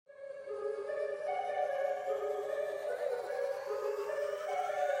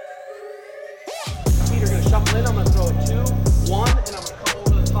pull in, I'm gonna throw it 2, 1, and I'm gonna come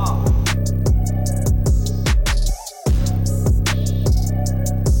over the top.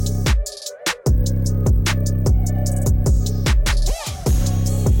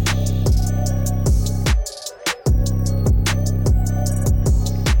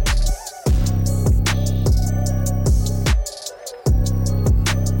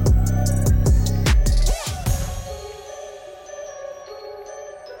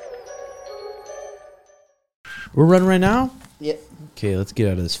 We're running right now? Yep. Okay, let's get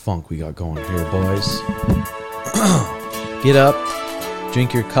out of this funk we got going here, boys. Get up,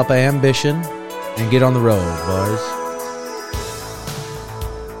 drink your cup of ambition, and get on the road, boys.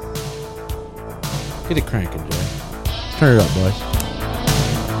 Get it cranking, Jay. Turn it up, boys.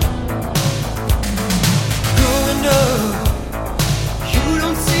 Growing up, you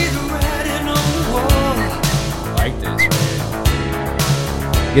don't see the writing on the wall. I like this,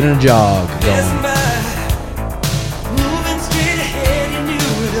 right? Get in a jog going.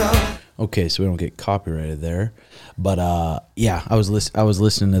 Okay, so we don't get copyrighted there, but yeah, I was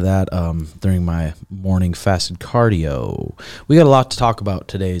listening to that during my morning fasted cardio. We got a lot to talk about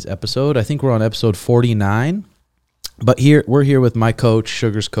today's episode. I think we're on episode 49, but we're here with my coach,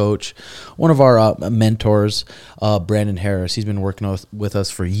 Sugar's coach, one of our mentors, Brandon Harris. He's been working with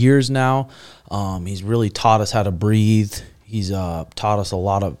us for years now. He's really taught us how to breathe. He's taught us a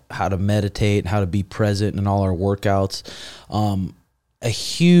lot of how to meditate, how to be present in all our workouts. A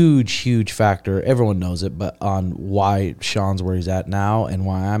huge factor, everyone knows it, but on why Sean's where he's at now and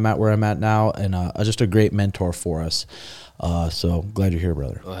why I'm at where I'm at now, and just a great mentor for us. So glad you're here,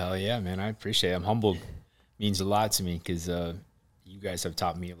 brother. Well, hell yeah, man. I appreciate it. I'm humbled. Means a lot to me because you guys have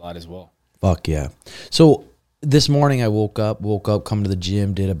taught me a lot as well. Fuck yeah. So this morning I woke up, come to the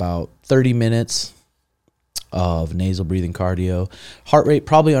gym, did about 30 minutes of nasal breathing cardio. Heart rate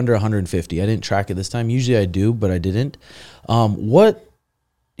probably under 150. I didn't track it this time. Usually I do, but I didn't. What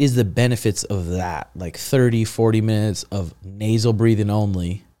is the benefits of that? Like 30, 40 minutes of nasal breathing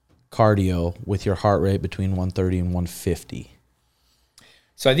only cardio with your heart rate between 130 and 150.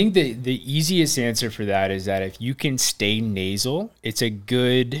 So I think the easiest answer for that is that if you can stay nasal, it's a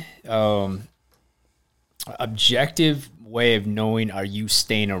good objective way of knowing, are you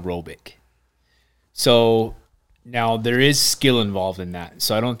staying aerobic? So now there is skill involved in that.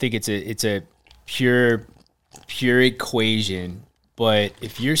 So I don't think it's a pure equation. But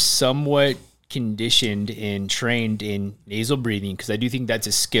if you're somewhat conditioned and trained in nasal breathing, because I do think that's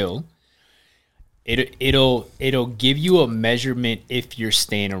a skill, it'll give you a measurement if you're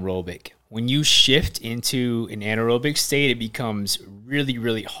staying aerobic. When you shift into an anaerobic state, it becomes really,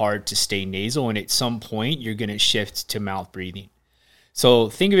 really hard to stay nasal, and at some point you're going to shift to mouth breathing. So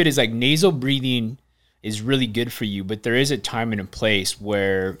think of it as like nasal breathing is really good for you, but there is a time and a place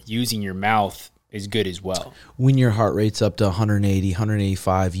where using your mouth is good as well. When your heart rate's up to 180,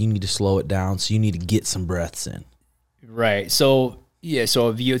 185, you need to slow it down, so you need to get some breaths in. Right. So yeah, so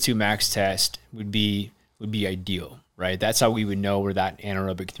a VO2 max test would be ideal, right? That's how we would know where that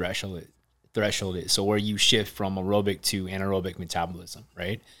anaerobic threshold is. So where you shift from aerobic to anaerobic metabolism,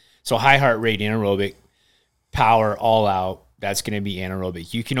 right? So high heart rate anaerobic, power all out, that's going to be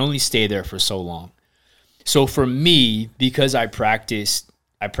anaerobic. You can only stay there for so long. So for me, because I practice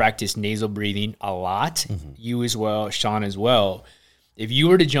nasal breathing a lot, you as well, Sean as well. If you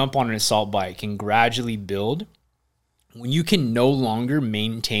were to jump on an assault bike and gradually build, when you can no longer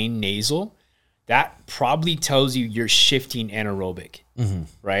maintain nasal, that probably tells you you're shifting anaerobic,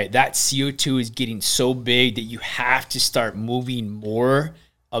 right? That CO2 is getting so big that you have to start moving more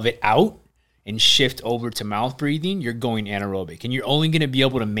of it out and shift over to mouth breathing. You're going anaerobic, and you're only going to be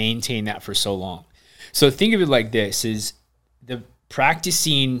able to maintain that for so long. So think of it like this: is the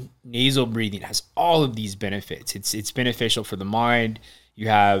practicing nasal breathing has all of these benefits. It's beneficial for the mind. You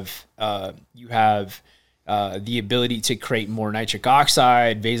have the ability to create more nitric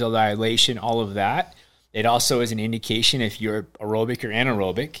oxide, vasodilation, all of that. It also is an indication if you're aerobic or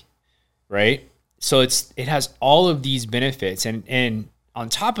anaerobic, right? So it has all of these benefits, and on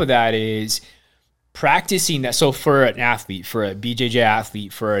top of that is practicing that. So for an athlete, for a BJJ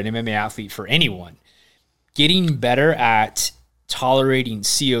athlete, for an MMA athlete, for anyone, getting better at tolerating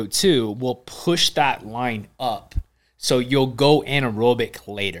CO2 will push that line up. So you'll go anaerobic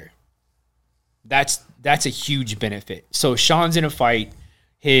later. That's a huge benefit. So Sean's in a fight,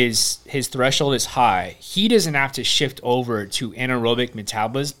 his threshold is high. He doesn't have to shift over to anaerobic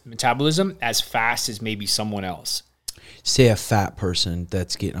metabolism as fast as maybe someone else. Say a fat person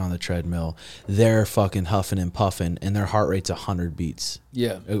that's getting on the treadmill, they're fucking huffing and puffing, and their heart rate's 100 beats.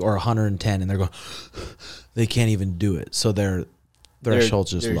 Yeah. Or 110, and they're going, they can't even do it. So their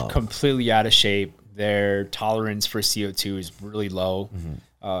threshold's just low. They're completely out of shape. their tolerance for CO2 is really low.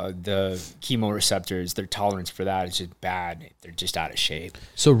 The chemoreceptors, their tolerance for that is just bad. They're just out of shape.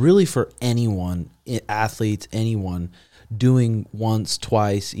 So really for anyone, athletes, anyone, doing once,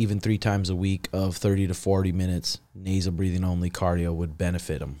 twice, even 3 times a week of 30 to 40 minutes nasal breathing only cardio would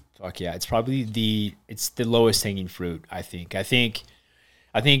benefit them. Fuck yeah. It's probably the lowest hanging fruit, I think. I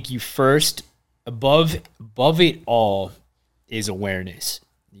think you first, above it all is awareness.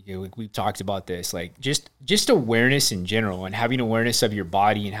 We've talked about this, like just awareness in general, and having awareness of your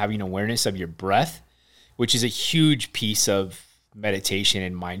body and having awareness of your breath, which is a huge piece of meditation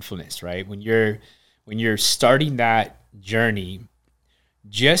and mindfulness, right? When you're starting that journey,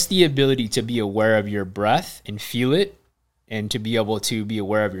 just the ability to be aware of your breath and feel it, and to be able to be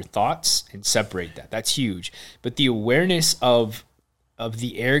aware of your thoughts and separate that's huge. But the awareness of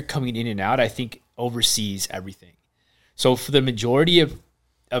the air coming in and out, I think oversees everything. So for the majority of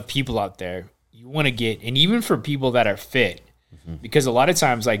people out there, you want to get, and even for people that are fit, because a lot of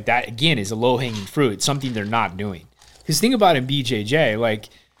times like that, again, is a low-hanging fruit. It's something they're not doing. Because think about in BJJ, like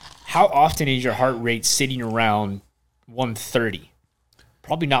how often is your heart rate sitting around 130?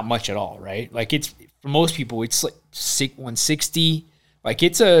 Probably not much at all, right? Like it's, for most people, it's like 160. Like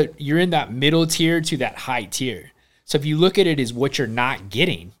you're in that middle tier to that high tier. So if you look at it as what you're not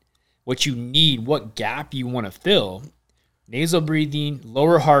getting, what you need, what gap you want to fill, nasal breathing,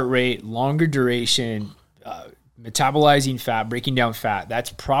 lower heart rate, longer duration, metabolizing fat, breaking down fat, that's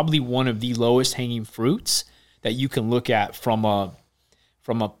probably one of the lowest hanging fruits that you can look at from a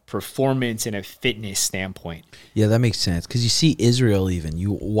performance and a fitness standpoint. Yeah, that makes sense. Because you see Israel even.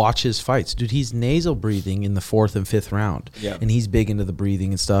 You watch his fights. Dude, he's nasal breathing in the 4th and 5th round. Yeah. And he's big into the breathing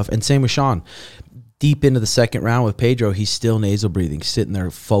and stuff. And same with Sean. Deep into the 2nd round with Pedro, he's still nasal breathing, sitting there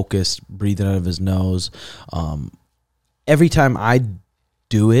focused, breathing out of his nose. Every time I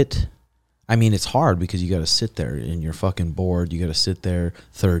do it, I mean, it's hard because you got to sit there and you're fucking bored. You got to sit there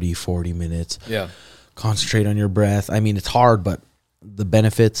 30, 40 minutes. Yeah. Concentrate on your breath. I mean, it's hard, but the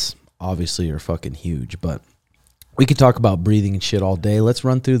benefits obviously are fucking huge. But we could talk about breathing and shit all day. Let's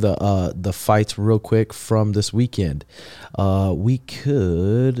run through the fights real quick from this weekend. We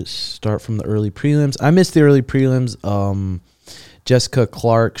could start from the early prelims. I missed the early prelims. Jessica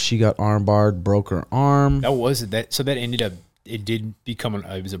Clark, she got armbarred, broke her arm. So that ended up, it did become,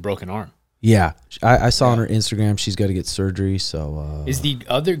 it was a broken arm. Yeah. I saw on her Instagram, she's got to get surgery. So, is the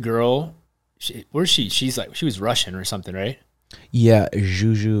other girl, where's she? She's like, she was Russian or something, right? Yeah.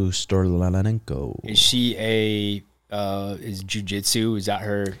 Juju Storlanenko. Is she is jiu-jitsu? Is that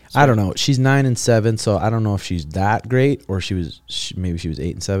her? I don't know. She's 9-7. So I don't know if she's that great or maybe she was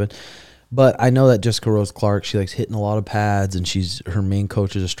 8-7. But I know that Jessica Rose Clark, she likes hitting a lot of pads, and her main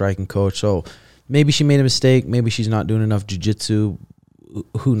coach is a striking coach. So maybe she made a mistake. Maybe she's not doing enough jiu-jitsu.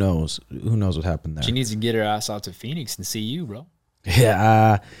 Who knows? Who knows what happened there? She needs to get her ass out to Phoenix and see you, bro.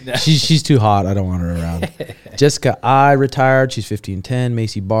 Yeah, she's too hot. I don't want her around. Jessica I retired. She's 15-10.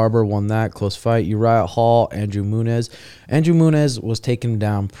 Macy Barber won that close fight. Uriah Hall, Andrew Munez. Andrew Munez was taken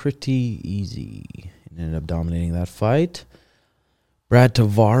down pretty easy and ended up dominating that fight. Brad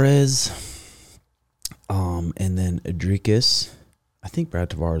Tavares, and then Adrikis. I think Brad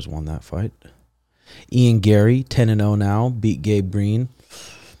Tavares won that fight. Ian Gary, 10-0 now, beat Gabe Green.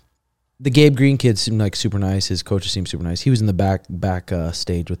 The Gabe Green kid seemed like super nice. His coaches seemed super nice. He was in the back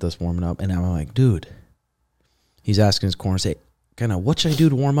stage with us warming up, and I'm like, dude. He's asking his corner, say, kind of, what should I do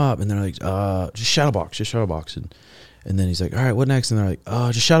to warm up? And they're like, just shadow box. And then he's like, all right, what next? And they're like,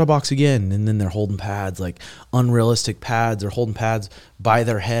 just shadow box again. And then they're holding pads, like unrealistic pads. They're holding pads by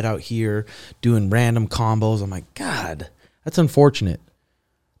their head out here, doing random combos. I'm like, God, that's unfortunate.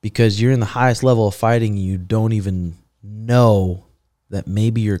 Because you're in the highest level of fighting, you don't even know that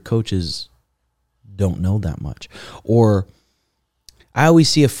maybe your coaches don't know that much. Or I always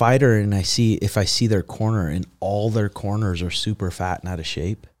see a fighter, and if I see their corner and all their corners are super fat and out of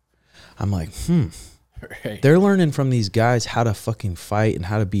shape, I'm like, Right. They're learning from these guys how to fucking fight and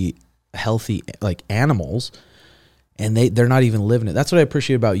how to be healthy like animals, and they're not even living it. That's what I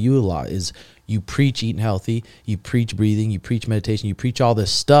appreciate about you a lot is you preach eating healthy, you preach breathing, you preach meditation, you preach all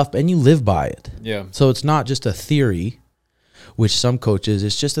this stuff, and you live by it. Yeah. So it's not just a theory, which some coaches,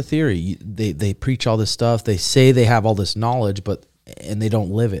 it's just a theory. They preach all this stuff. They say they have all this knowledge, and they don't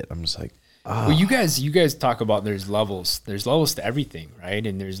live it. I'm just like, Well, you guys talk about there's levels. There's levels to everything, right?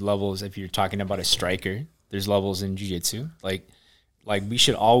 And there's levels if you're talking about a striker. There's levels in jiu-jitsu. Like we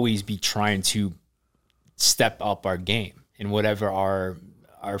should always be trying to step up our game in whatever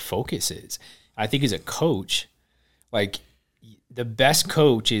our focus is. I think as a coach, like the best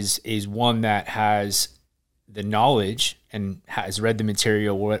coach is one that has the knowledge and has read the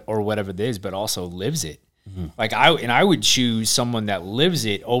material or whatever it is, but also lives it. Like I would choose someone that lives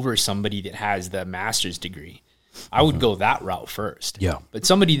it over somebody that has the master's degree. I would go that route first. Yeah. But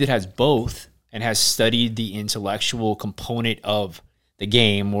somebody that has both and has studied the intellectual component of the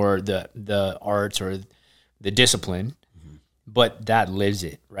game or the arts or the discipline, but that lives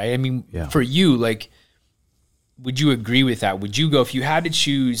it, right? I mean, for you, like, would you agree with that? Would you go, if you had to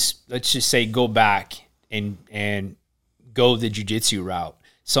choose, let's just say go back and go the jiu-jitsu route,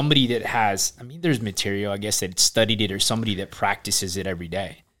 somebody that has, I mean, there's material, I guess, that studied it, or somebody that practices it every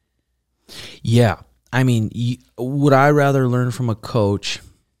day? Yeah. I mean, would I rather learn from a coach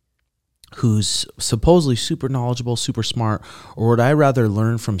who's supposedly super knowledgeable, super smart, or would I rather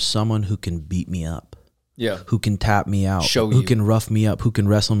learn from someone who can beat me up? Yeah. Who can tap me out, Who can rough me up, who can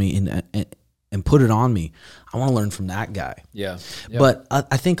wrestle me and put it on me. I want to learn from that guy. Yeah. But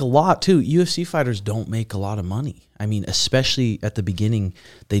I think a lot too, UFC fighters don't make a lot of money. I mean, especially at the beginning,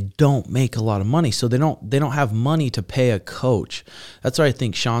 they don't make a lot of money. So they don't have money to pay a coach. That's why I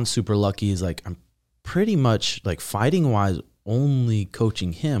think Sean's super lucky. Is like, I'm pretty much like fighting wise only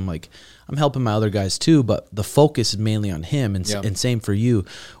coaching him. Like, I'm helping my other guys too, but the focus is mainly on him. And same for you,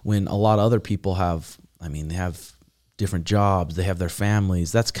 when a lot of other people have, I mean, they have different jobs, they have their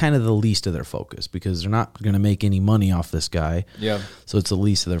families. That's kind of the least of their focus because they're not going to make any money off this guy. Yeah. So it's the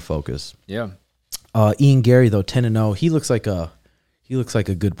least of their focus. Yeah. Ian Gary though, 10-0. He looks like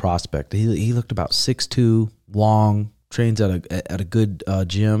a good prospect. He looked about 6'2", long, trains at a good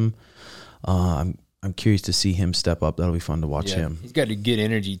gym. I'm curious to see him step up. That'll be fun to watch him. He's got a good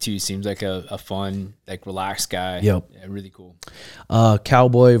energy too. Seems like a fun, like relaxed guy. Yep. Yeah, really cool.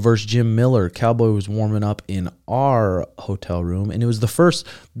 Cowboy versus Jim Miller. Cowboy was warming up in our hotel room, and it was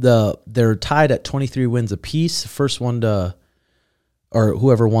they're tied at 23 wins apiece. First one to, or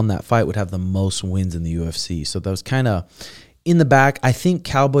whoever won that fight would have the most wins in the UFC. So that was kind of in the back. I think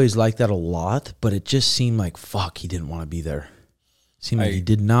Cowboy's like that a lot, but it just seemed like, fuck, he didn't want to be there. Seemed like he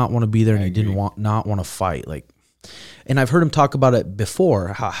did not want to be there, and he didn't want to fight. Like, and I've heard him talk about it before,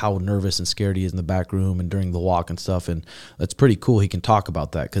 how nervous and scared he is in the back room and during the walk and stuff. And that's pretty cool. He can talk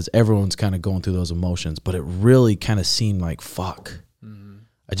about that because everyone's kind of going through those emotions. But it really kind of seemed like, fuck,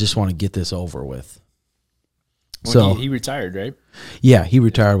 I just want to get this over with. Well, so he retired, right? Yeah, he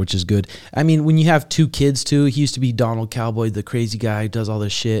retired, which is good. I mean, when you have two kids too, he used to be Donald Cowboy, the crazy guy who does all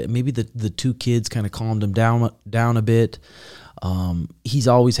this shit. Maybe the two kids kind of calmed him down a bit. He's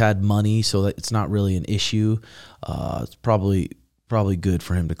always had money, so that it's not really an issue. It's probably good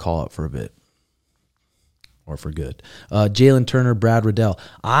for him to call up for a bit, or for good. Jalen Turner, Brad Riddell.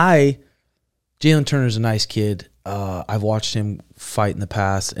 Jalen Turner's a nice kid. I've watched him fight in the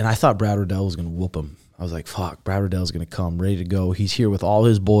past, and I thought Brad Riddell was going to whoop him. I was like, fuck, Brad Riddell's going to come ready to go. He's here with all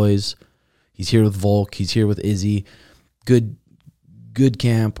his boys. He's here with Volk. He's here with Izzy. Good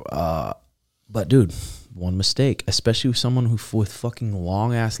camp. But dude, one mistake, especially with someone with fucking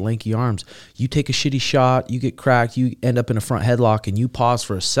long ass lanky arms. You take a shitty shot, you get cracked, you end up in a front headlock, and you pause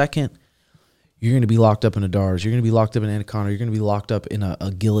for a second. You're going to be locked up in a DARS. You're going to be locked up in Anaconda. You're going to be locked up in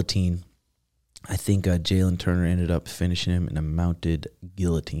a guillotine. I think Jalen Turner ended up finishing him in a mounted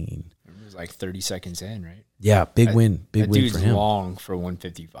guillotine. It was like 30 seconds in, right? Yeah, big win for him. Dude's long for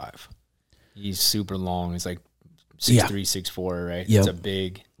 155. He's super long. He's like 6'3", 6'4", right? Yep. It's a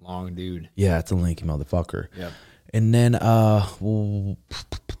big, long dude. Yeah, it's a lanky motherfucker. Yeah. And then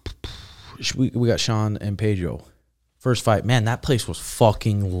we got Sean and Pedro. First fight. Man, that place was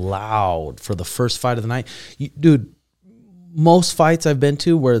fucking loud for the first fight of the night. Dude, most fights I've been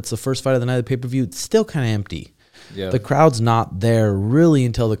to where it's the first fight of the night of the pay-per-view, it's still kind of empty. Yeah. The crowd's not there really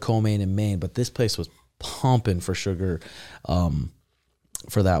until the co-main and main, but this place was pumping for sugar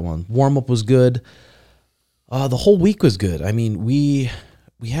for that one. Warm-up was good. The whole week was good. I mean, we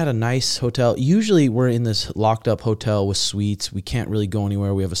had a nice hotel. Usually we're in this locked-up hotel with suites. We can't really go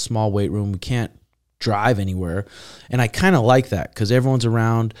anywhere. We have a small weight room. We can't drive anywhere. And I kind of like that because everyone's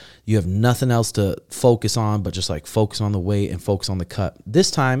around. You have nothing else to focus on but just like focus on the weight and focus on the cut. This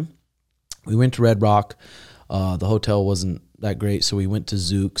time, we went to RedHawk. The hotel wasn't that great, so we went to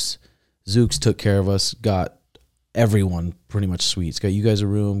Zook's. Zook's took care of us, got everyone pretty much suites. Got you guys a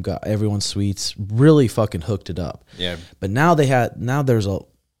room, got everyone suites. Really fucking hooked it up. Yeah. But now there's a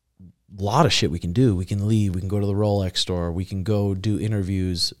lot of shit we can do. We can leave. We can go to the Rolex store. We can go do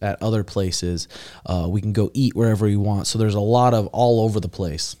interviews at other places. We can go eat wherever we want. So there's a lot of all over the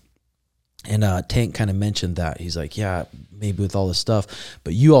place. And Tank kind of mentioned that. He's like, yeah, maybe with all this stuff.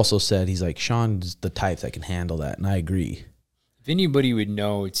 But you also said, he's like, Sean's the type that can handle that. And I agree. If anybody would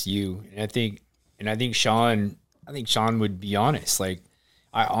know, it's you. And I think Sean would be honest. Like,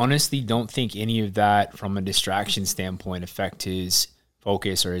 I honestly don't think any of that from a distraction standpoint affect his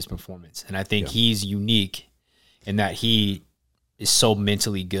focus or his performance. And I think he's unique in that he is so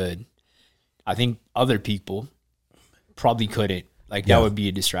mentally good. I think other people probably couldn't. Like that would be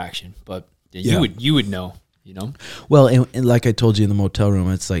a distraction, but you would know, you know? Well, and like I told you in the motel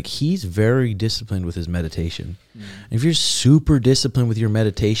room, it's like he's very disciplined with his meditation. If you're super disciplined with your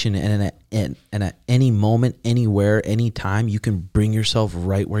meditation and at any moment, anywhere, anytime, you can bring yourself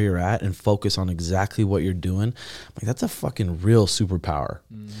right where you're at and focus on exactly what you're doing. Like that's a fucking real superpower,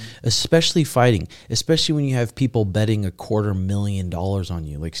 especially fighting, especially when you have people betting $250,000 on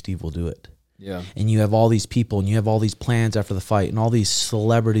you, like Steve will do it. Yeah. And you have all these people and you have all these plans after the fight and all these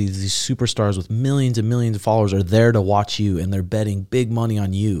celebrities, these superstars with millions and millions of followers are there to watch you and they're betting big money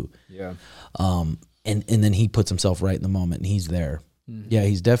on you. Yeah. And then he puts himself right in the moment and he's there. Yeah,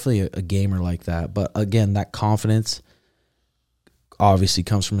 he's definitely a gamer like that. But again, that confidence obviously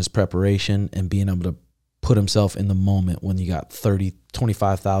comes from his preparation and being able to put himself in the moment when you got 30,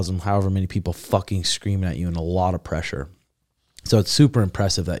 25,000, however many people fucking screaming at you and a lot of pressure. So it's super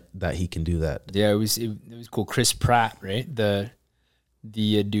impressive that he can do that. Yeah, it was cool. Chris Pratt, right? The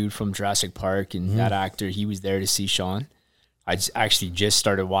dude from Jurassic Park and that actor, he was there to see Sean. I actually just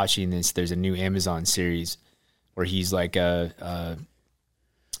started watching this. There's a new Amazon series where he's like a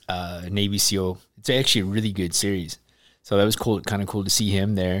Navy SEAL. It's actually a really good series. So that was cool, kind of cool to see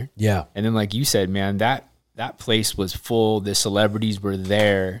him there. Yeah. And then like you said, man, that place was full. The celebrities were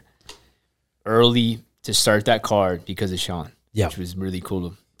there early to start that card because of Sean. Yeah. Which was really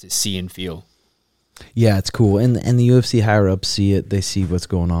cool to see and feel. Yeah, it's cool. And the UFC higher ups see it. They see what's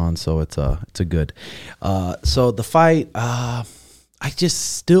going on, so it's a good. So the fight, I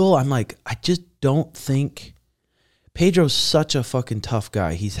just don't think Pedro's such a fucking tough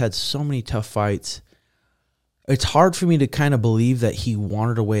guy. He's had so many tough fights. It's hard for me to kind of believe that he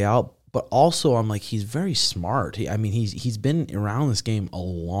wanted a way out, but also I'm like, he's very smart. He's been around this game a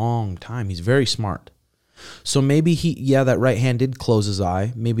long time. He's very smart. So maybe that right hand did close his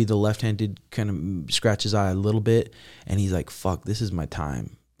eye. Maybe the left hand did kind of scratch his eye a little bit. And he's like, fuck, this is my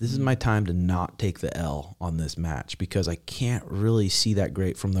time. This is my time to not take the L on this match because I can't really see that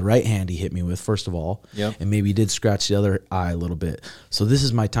great from the right hand he hit me with, first of all. Yep. And maybe he did scratch the other eye a little bit. So this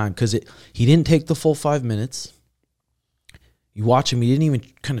is my time because he didn't take the full 5 minutes. You watch him, he didn't even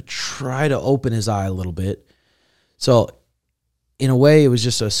kind of try to open his eye a little bit. So in a way, it was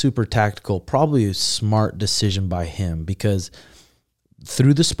just a super tactical, probably a smart decision by him because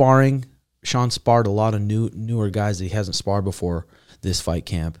through the sparring, Sean sparred a lot of newer guys that he hasn't sparred before this fight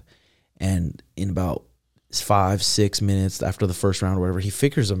camp. And in about 5-6 minutes after the first round or whatever, he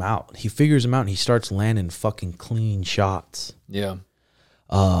figures them out. And he starts landing fucking clean shots. Yeah.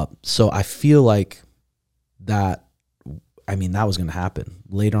 So I feel like that was going to happen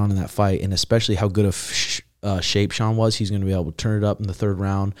later on in that fight, and especially how good of shape Sean was, he's going to be able to turn it up in the third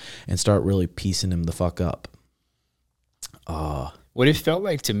round and start really piecing him the fuck up. What it felt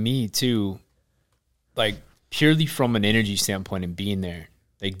like to me too, like purely from an energy standpoint and being there,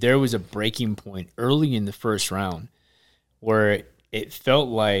 like there was a breaking point early in the first round where it felt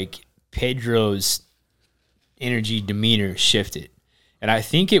like Pedro's energy demeanor shifted. And I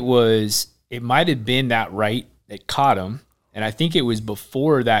think it might have been that right that caught him. And I think it was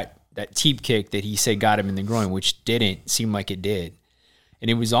before that teep kick that he said got him in the groin, which didn't seem like it did.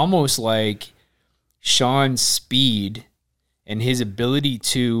 And it was almost like Sean's speed and his ability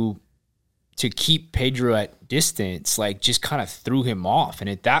to keep Pedro at distance, like just kind of threw him off. And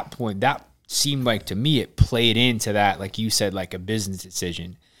at that point, that seemed like to me, it played into that, like you said, like a business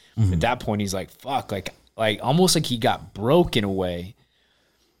decision. Mm-hmm. At that point, he's like, fuck, like almost like he got broke in a way,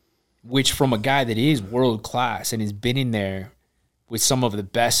 which from a guy that is world class and has been in there with some of the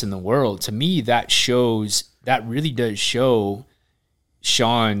best in the world, to me, that really does show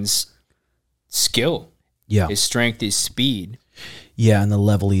Sean's skill. Yeah. His strength, his speed. Yeah, and the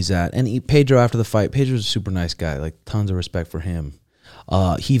level he's at. And Pedro, after the fight, Pedro's a super nice guy, like tons of respect for him.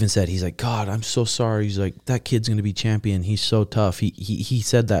 He even said, he's like, God, I'm so sorry. He's like, that kid's going to be champion. He's so tough. He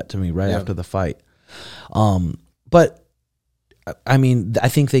said that to me right after the fight. But I mean, I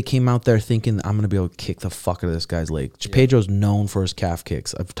think they came out there thinking I'm going to be able to kick the fuck out of this guy's leg. Yeah. Pedro's known for his calf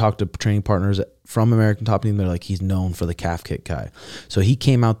kicks. I've talked to training partners from American Top Team. They're like, he's known for the calf kick guy. So he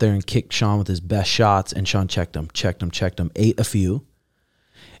came out there and kicked Sean with his best shots, and Sean checked him, ate a few.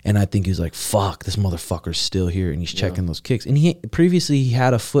 And I think he was like, fuck, this motherfucker's still here. And he's checking those kicks. And previously he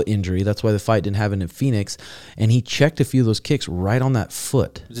had a foot injury. That's why the fight didn't happen in Phoenix. And he checked a few of those kicks right on that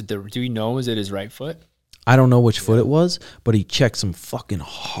foot. Do we know, is it his right foot? I don't know which foot it was, but he checked some fucking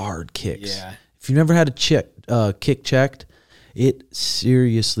hard kicks. Yeah. If you've never had a kick checked, It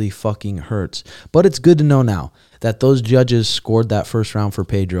seriously fucking hurts. But it's good to know now that those judges scored that first round for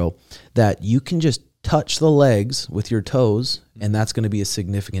Pedro, that you can just touch the legs with your toes, and that's going to be a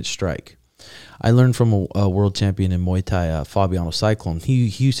significant strike. I learned from a world champion in Muay Thai, Fabiano Cyclone. He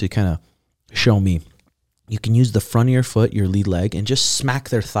used to kind of show me, you can use the front of your foot, your lead leg, and just smack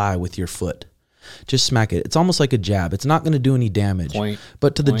their thigh with your foot. Just smack it. It's almost like a jab. It's not going to do any damage.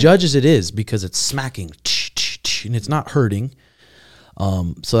 But to the judges, it is, because it's smacking, and it's not hurting.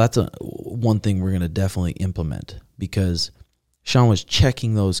 So that's one thing we're going to definitely implement, because Sean was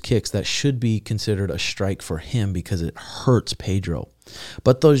checking those kicks that should be considered a strike for him because it hurts Pedro.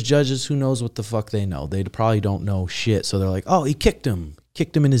 But those judges, who knows what the fuck they know? They probably don't know shit. So they're like, oh, he kicked him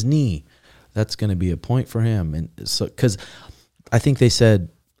in his knee. That's going to be a point for him. And so, because I think they said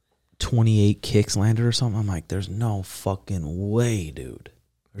 28 kicks landed or something. I'm like, there's no fucking way, dude.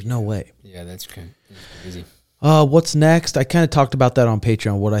 There's no way. Yeah, that's crazy. What's next? I kind of talked about that on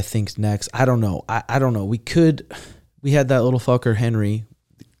Patreon, what I think's next. I don't know. I don't know. We had that little fucker, Henry,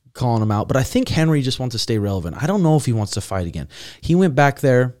 calling him out. But I think Henry just wants to stay relevant. I don't know if he wants to fight again. He went back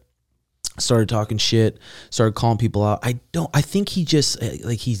there, started talking shit, started calling people out. I think he just,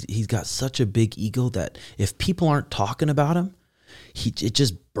 like, he's got such a big ego that if people aren't talking about him, it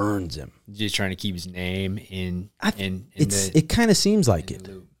just burns him. Just trying to keep his name it kind of seems like it.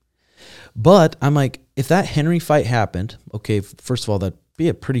 But I'm like, if that Henry fight happened, okay, first of all, that'd be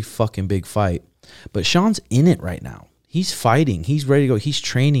a pretty fucking big fight. But Sean's in it right now. He's fighting. He's ready to go. He's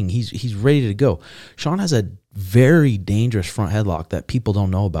training. He's ready to go. Sean has a very dangerous front headlock that people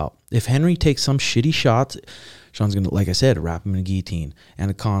don't know about. If Henry takes some shitty shots, Sean's going to, like I said, wrap him in a guillotine.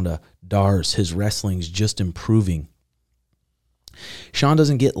 Anaconda, Dars, his wrestling's just improving. Sean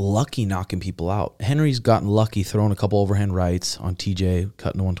doesn't get lucky knocking people out. Henry's gotten lucky throwing a couple overhand rights on TJ,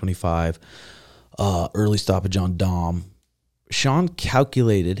 cutting to 125, early stoppage on Dom. Sean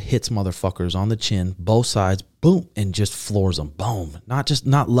calculated, hits motherfuckers on the chin, both sides, boom, and just floors them, boom.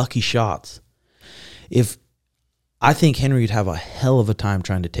 Not lucky shots. I think Henry would have a hell of a time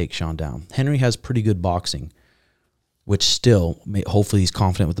trying to take Sean down. Henry has pretty good boxing, which still, hopefully he's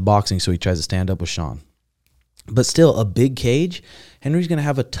confident with the boxing, so he tries to stand up with Sean. But still, a big cage, Henry's going to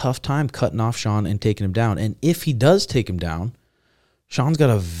have a tough time cutting off Sean and taking him down. And if he does take him down, Sean's got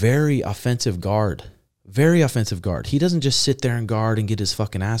a very offensive guard. Very offensive guard. He doesn't just sit there and guard and get his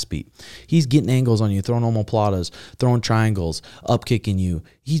fucking ass beat. He's getting angles on you, throwing omoplatas, throwing triangles, up kicking you.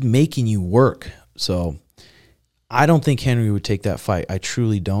 He's making you work. So I don't think Henry would take that fight. I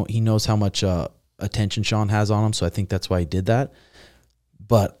truly don't. He knows how much attention Sean has on him, so I think that's why he did that.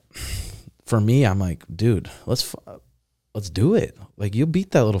 But for me, I'm like, dude, let's do it. Like, you'll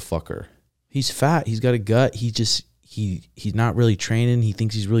beat that little fucker. He's fat. He's got a gut. He's not really training. He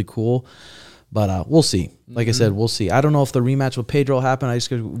thinks he's really cool. But we'll see. Like I said, we'll see. I don't know if the rematch with Pedro will happen.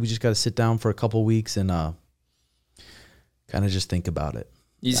 We just got to sit down for a couple weeks and kind of just think about it.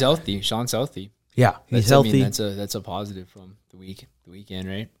 He's healthy. Sean's healthy. Yeah, he's healthy. That's a positive from the weekend,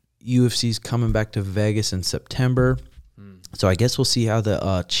 right? UFC's coming back to Vegas in September. So I guess we'll see how the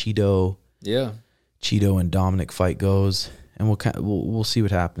Cheeto and Dominic fight goes, and we'll see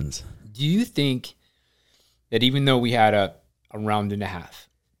what happens. Do you think that even though we had a round and a half,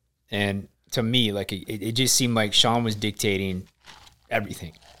 and to me, like, it just seemed like Sean was dictating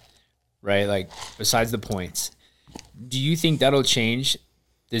everything, right? Like, besides the points, do you think that'll change?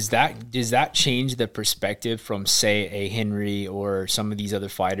 Does that change the perspective from, say, a Henry or some of these other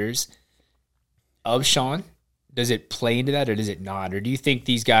fighters of Sean? Does it play into that, or does it not? Or do you think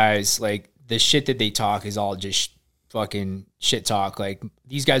these guys, like, the shit that they talk is all just fucking shit talk? Like,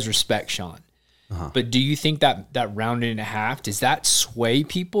 these guys respect Sean. But do you think that round and a half, does that sway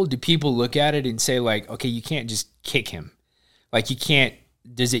people? Do people look at it and say, like, okay, you can't just kick him? Like, you can't,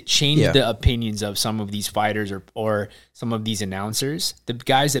 does it change the opinions of some of these fighters or some of these announcers? The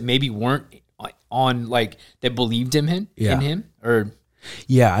guys that maybe weren't on, like, that believed in him? Or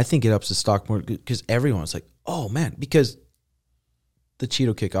yeah, I think it ups the stock more because everyone's like, oh, man, because the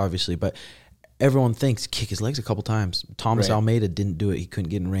Cheeto kick, obviously, but everyone thinks kick his legs a couple times. Thomas Almeida didn't do it. He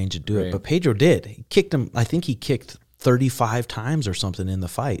couldn't get in range to do it. But Pedro did. He kicked him. I think he kicked 35 times or something in the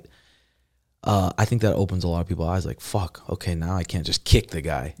fight. I think that opens a lot of people's eyes. Like, fuck, okay, now I can't just kick the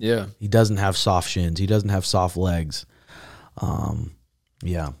guy. Yeah. He doesn't have soft shins. He doesn't have soft legs.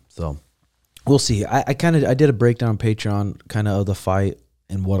 So we'll see. I did a breakdown on Patreon kind of the fight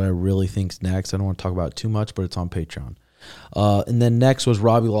and what I really think's next. I don't want to talk about it too much, but it's on Patreon. And then next was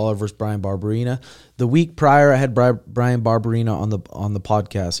Robbie Lawler versus Brian Barberina. The week prior, I had Brian Barberina on the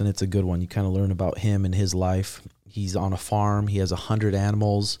podcast, and it's a good one. You kind of learn about him and his life. He's on a farm. He has 100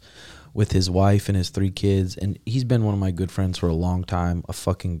 animals with his wife and his 3 kids. And he's been one of my good friends for a long time. A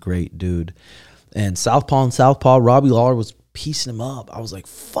fucking great dude. And Southpaw, Robbie Lawler was piecing him up. I was like,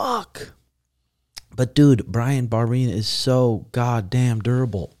 fuck. But, dude, Brian Barberina is so goddamn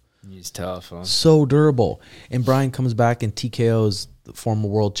durable. He's tough, huh? So durable. And Brian comes back and TKO's the former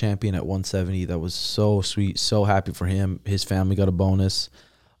world champion at 170. That was so sweet. So happy for him. His family got a bonus.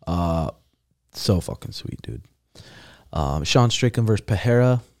 So fucking sweet, dude. Sean Strickland versus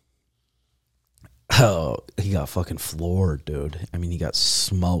Pereira. Oh, he got fucking floored, dude. I mean, he got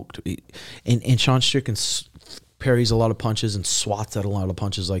smoked. And Sean Strickland parries a lot of punches and swats at a lot of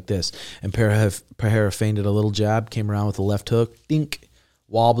punches like this. And Pereira feinted a little jab, came around with a left hook, dink,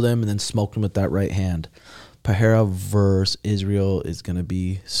 wobbled him, and then smoked him with that right hand. Pereira versus Israel is going to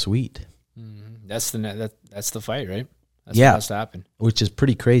be sweet. Mm-hmm. That's the fight, right? That's what has to happen. Which is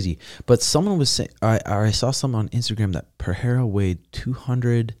pretty crazy. But someone was saying, I saw someone on Instagram that Pereira weighed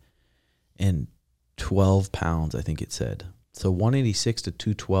 212 pounds, I think it said. So 186 to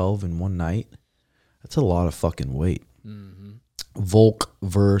 212 in one night. That's a lot of fucking weight. Mm-hmm. Volk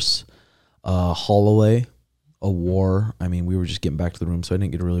versus Holloway, a war. I mean, we were just getting back to the room, so I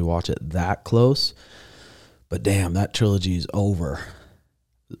didn't get to really watch it that close. But damn, that trilogy is over.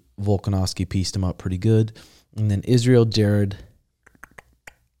 Volkanovski pieced him up pretty good. And then Israel, Jared.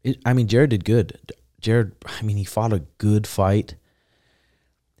 Jared did good. Jared, he fought a good fight.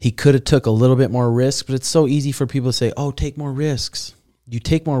 He could have took a little bit more risk, but it's so easy for people to say, oh, take more risks. You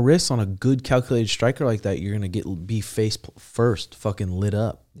take more risks on a good calculated striker like that, you're going to be face first, fucking lit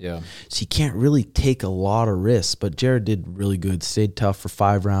up. Yeah. So you can't really take a lot of risks, but Jared did really good. Stayed tough for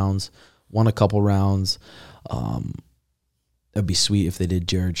 5 rounds, won a couple rounds. That'd be sweet if they did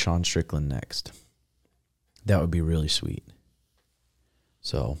Jared Sean Strickland next. That would be really sweet.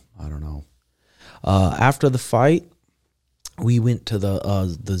 So, I don't know. After the fight, we went to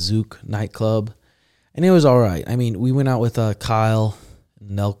the Zook nightclub, and it was all right. I mean, we went out with Kyle,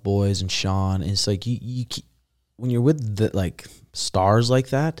 and Nelk Boys, and Sean. And it's like you when you're with the like stars like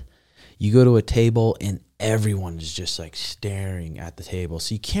that, you go to a table and everyone is just like staring at the table,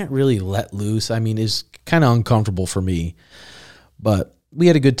 so you can't really let loose. I mean, it's kind of uncomfortable for me, but we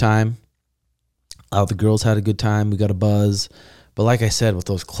had a good time. The girls had a good time. We got a buzz. But like I said, with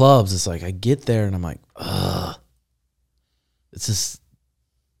those clubs, it's like I get there and I'm like, ugh. It's just,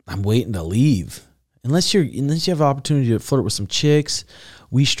 I'm waiting to leave. Unless you have an opportunity to flirt with some chicks.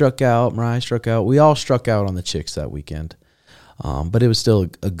 We struck out. Mariah struck out. We all struck out on the chicks that weekend. But it was still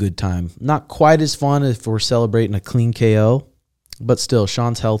a good time. Not quite as fun if we're celebrating a clean KO. But still,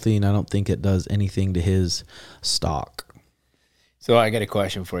 Sean's healthy, and I don't think it does anything to his stock. So I got a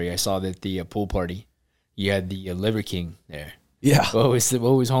question for you. I saw that the pool party, you had the Liver King there. Yeah. What was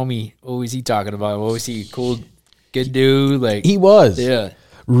homie? What was he talking about? What was he? Cool, good dude. Like he was. Yeah.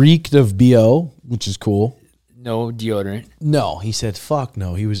 Reeked of BO, which is cool. No deodorant. No, he said fuck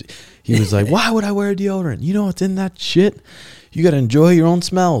no. He was like, why would I wear deodorant? You know what's in that shit? You got to enjoy your own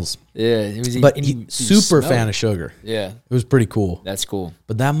smells. Yeah, it was. But he super fan of sugar. Yeah, it was pretty cool. That's cool.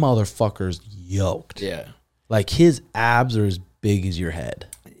 But that motherfucker's yoked. Yeah, like his abs are as big as your head.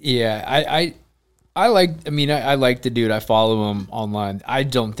 Yeah, I like. I mean, I like the dude. I follow him online. I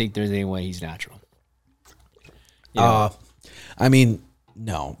don't think there's any way he's natural. I mean,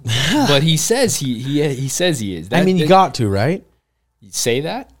 no. But he says he says he is. You got to, right? You say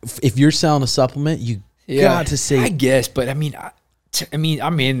that if you're selling a supplement, you got to say. I guess, but I mean,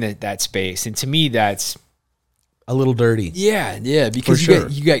 I'm in that space, and to me, that's a little dirty. Yeah, because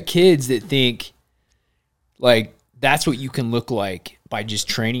you got kids that think like that's what you can look like by just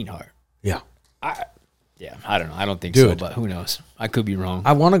training hard. Yeah. I don't know. I don't think Dude. so, but who knows? I could be wrong.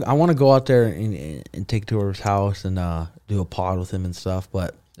 I want to go out there and take a tour of his house and do a pod with him and stuff,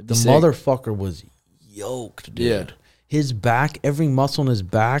 but the motherfucker was yoked, dude. Yeah. His back, every muscle in his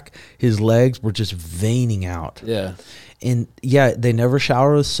back, his legs were just veining out. Yeah. And they never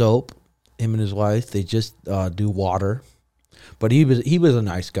shower with soap, him and his wife. They just do water. But he was a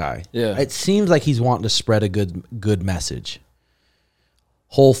nice guy. Yeah. It seems like he's wanting to spread a good message.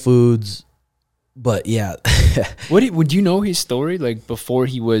 Whole Foods. But yeah. Would you know his story? Like before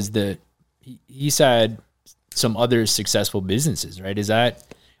he was he's had some other successful businesses, right? Is that,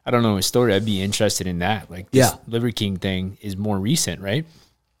 I don't know his story. I'd be interested in that. Like this Liver King thing is more recent, right?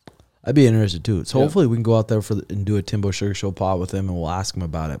 I'd be interested too. So hopefully we can go out there and do a Timbo Sugar Show pod with him and we'll ask him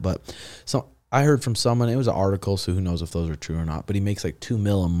about it. But I heard from someone, it was an article, so who knows if those are true or not, but he makes like $2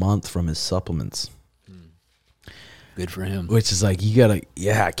 million a month from his supplements. Good for him. Which is like, you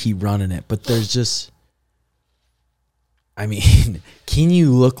gotta, keep running it. But there's just, I mean, can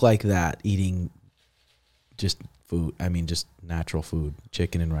you look like that eating just food. I mean, just natural food,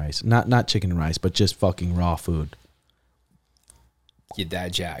 chicken and rice. Not chicken and rice, but just fucking raw food. Get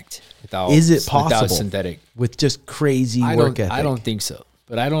that jacked without, Is it possible without synthetic? with just crazy work ethic? I don't think so,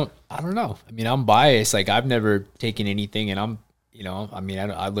 but I don't know. I mean, I'm biased. Like I've never taken anything, and I'm,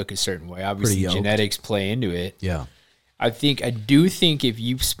 I look a certain way. Obviously, genetics play into it. Yeah. I do think if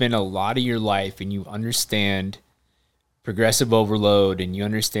you've spent a lot of your life and you understand progressive overload and you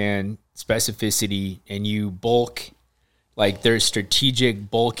understand specificity and you bulk, like there's strategic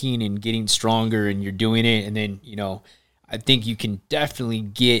bulking and getting stronger and you're doing it. And then, I think you can definitely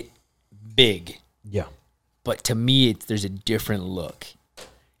get big. Yeah. But to me, there's a different look.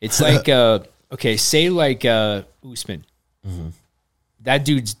 It's like, say like Usman. Mm-hmm. That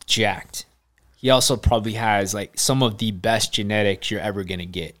dude's jacked. He also probably has like some of the best genetics you're ever going to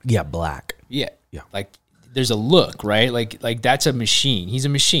get. Yeah, black. Yeah. Yeah. Like there's a look, right? Like that's a machine. He's a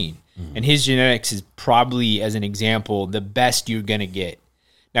machine. Mm-hmm. And his genetics is probably, as an example, the best you're going to get.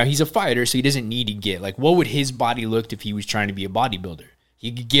 Now, he's a fighter, so he doesn't need to get, like, what would his body look if he was trying to be a bodybuilder?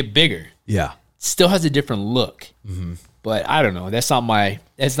 He could get bigger. Yeah. Still has a different look. Mm-hmm. But I don't know. That's not my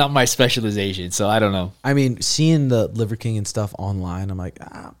specialization, so I don't know. I mean, seeing the Liver King and stuff online, I'm like,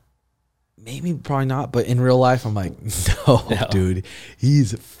 maybe, probably not. But in real life, I'm like, no, dude.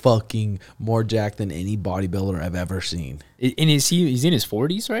 He's fucking more jacked than any bodybuilder I've ever seen. And he's in his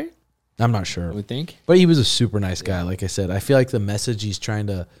 40s, right? I'm not sure. I would think. But he was a super nice guy. Like I said, I feel like the message he's trying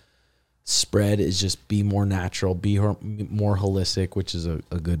to spread is just be more natural, be more holistic, which is a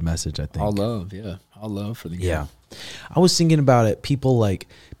good message, I think. All love for the game. Yeah. I was thinking about it. People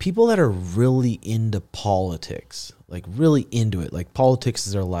that are really into politics, like really into it, like politics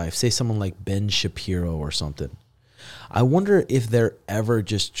is their life. Say someone like Ben Shapiro or something. I wonder if they're ever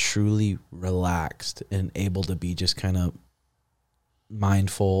just truly relaxed and able to be just kind of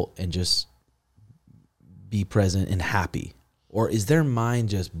mindful and just be present and happy, or is their mind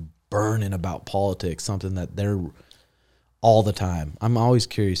just burning about politics, something that they're all the time? I'm always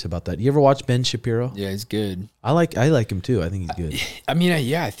curious about that. You ever watch Ben Shapiro? Yeah, he's good. I like him too. I think he's good. I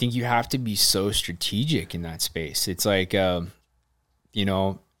think you have to be so strategic in that space. It's like, I'm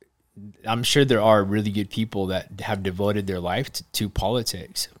sure there are really good people that have devoted their life to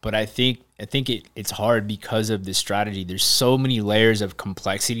politics, but I think it's hard because of the strategy. There's so many layers of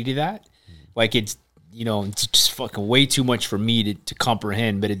complexity to that. Like it's just fucking way too much for me to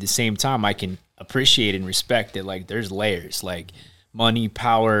comprehend. But at the same time, I can appreciate and respect that. Like there's layers, like money,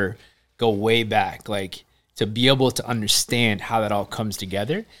 power, go way back. Like to be able to understand how that all comes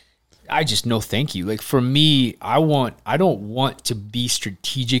together. I just no thank you. Like for me, I don't want to be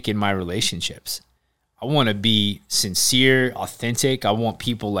strategic in my relationships. I want to be sincere, authentic. I want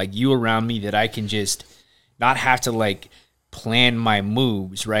people like you around me that I can just not have to like plan my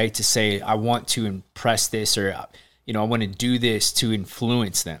moves, right? To say I want to impress this or I want to do this to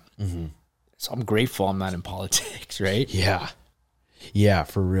influence them. Mm-hmm. So I'm grateful I'm not in politics, right? Yeah,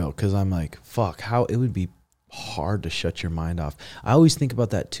 for real. Because I'm like, fuck, how it would be hard to shut your mind off. I always think about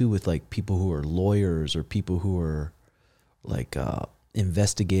that too with like people who are lawyers or people who are like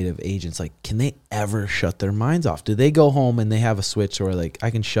investigative agents. Like, can they ever shut their minds off? Do they go home and they have a switch or like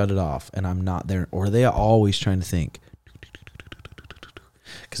I can shut it off and I'm not there? Or are they always trying to think?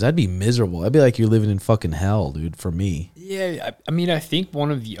 Because that'd be miserable. I'd be like, you're living in fucking hell, dude, for me. Yeah, I think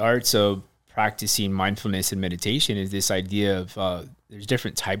one of the arts of practicing mindfulness and meditation is this idea of there's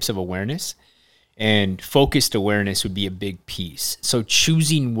different types of awareness. And focused awareness would be a big piece. So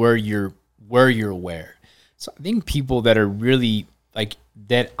choosing where you're aware. So I think people that are really like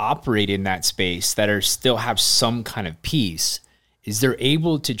that operate in that space that are still have some kind of peace is they're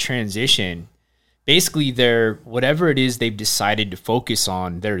able to transition. Basically, they're whatever it is they've decided to focus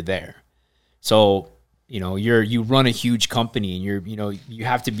on, they're there. So you run a huge company and you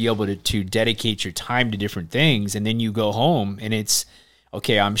have to be able to dedicate your time to different things, and then you go home and it's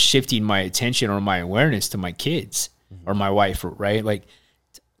okay, I'm shifting my attention or my awareness to my kids or my wife, right? Like,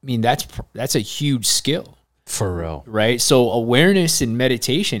 I mean, that's a huge skill. For real. Right? So awareness and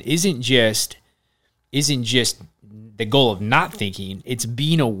meditation isn't just the goal of not thinking. It's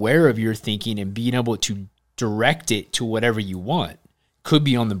being aware of your thinking and being able to direct it to whatever you want. Could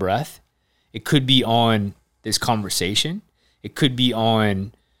be on the breath. It could be on this conversation. It could be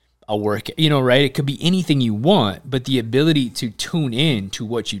on a work, right? It could be anything you want, but the ability to tune in to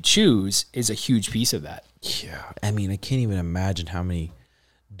what you choose is a huge piece of that. Yeah. I mean, I can't even imagine how many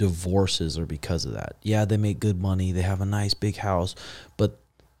divorces are because of that. Yeah, they make good money. They have a nice big house, but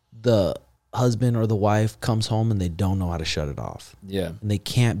the husband or the wife comes home and they don't know how to shut it off. Yeah. And they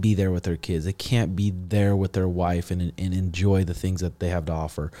can't be there with their kids. They can't be there with their wife and enjoy the things that they have to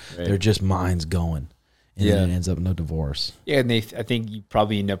offer. Right. They're just minds going. and then it ends up in a divorce. Yeah, and I think you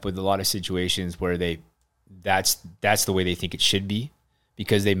probably end up with a lot of situations where that's the way they think it should be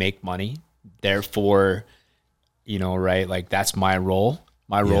because they make money. Therefore, right? Like that's my role.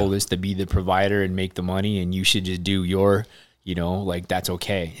 My role is to be the provider and make the money, and you should just do your, like that's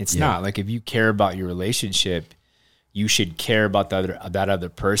okay. It's not like if you care about your relationship, you should care about that other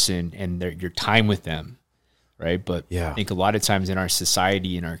person and your time with them, right? But I think a lot of times in our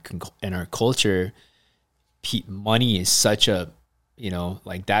society, in our culture, money is such a,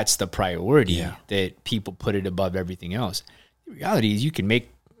 like that's the priority that people put it above everything else. The reality is you can make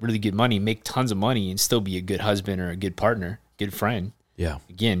really good money, make tons of money, and still be a good husband or a good partner, good friend. Yeah.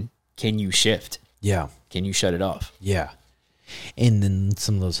 Again, can you shift? Yeah. Can you shut it off? Yeah. And then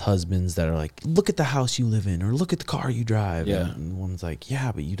some of those husbands that are like, look at the house you live in, or look at the car you drive. Yeah. And one's like,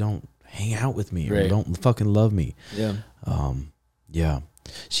 yeah, but you don't hang out with me, or you don't fucking love me. Yeah. Yeah.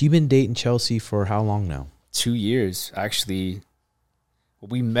 So you've been dating Chelsea for how long now? 2 years. Actually,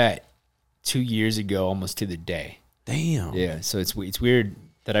 we met 2 years ago, almost to the day. Damn. Yeah. So it's weird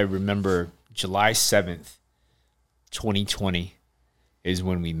that I remember July 7th, 2020 is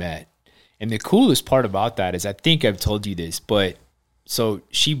when we met. And the coolest part about that is, I think I've told you this, but so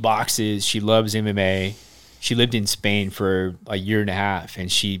she boxes, she loves MMA. She lived in Spain for a year and a half,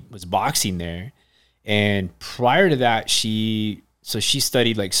 and she was boxing there. And prior to that, she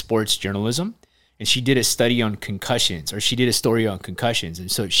studied like sports journalism, and she did a study on concussions, or she did a story on concussions. And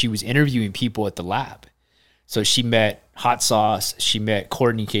so she was interviewing people at the lab. So she met Hot Sauce, she met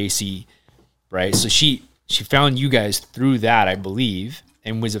Courtney Casey, right? So she found you guys through that, I believe,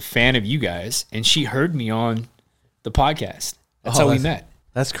 and was a fan of you guys, and she heard me on the podcast. That's how we met.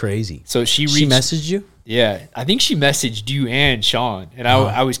 That's crazy. So she messaged you? Yeah. I think she messaged you and Sean. And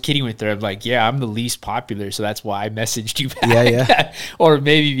I was kidding with her. I'm like, yeah, I'm the least popular, so that's why I messaged you back. Yeah. Or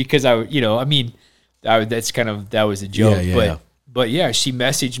maybe because that was a joke. But yeah, she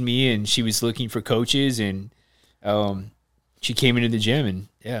messaged me, and she was looking for coaches, and she came into the gym, and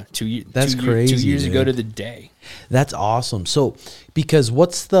that's crazy. 2 years ago to the day. That's awesome. So, because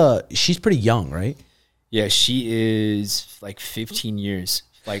she's pretty young, right? Yeah, she is like 15 years,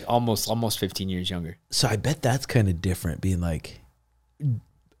 like almost 15 years younger. So I bet that's kind of different, being like,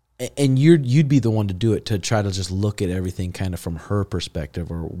 and you'd be the one to do it, to try to just look at everything kind of from her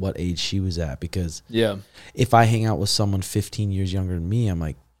perspective, or what age she was at. Because if I hang out with someone 15 years younger than me, I'm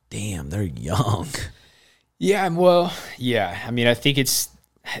like, damn, they're young. Yeah, well, yeah. I mean, I think it's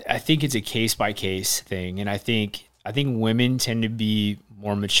a case by case thing, and I think women tend to be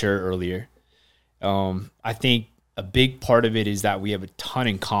more mature earlier. I think a big part of it is that we have a ton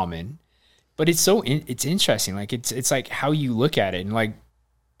in common, but it's interesting. Like it's like how you look at it, and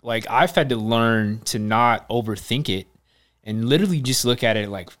like I've had to learn to not overthink it, and literally just look at it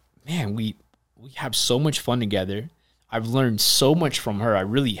like, man, we have so much fun together. I've learned so much from her. I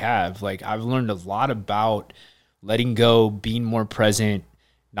really have. Like, I've learned a lot about letting go, being more present,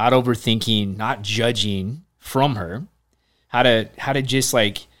 not overthinking, not judging from her, how to just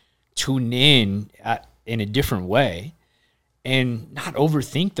like tune in a different way, and not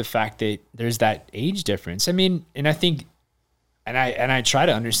overthink the fact that there's that age difference. I mean, and I think, and I try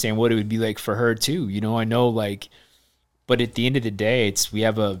to understand what it would be like for her too. I know, like, but at the end of the day, we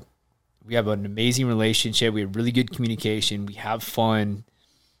have an amazing relationship. We have really good communication. We have fun.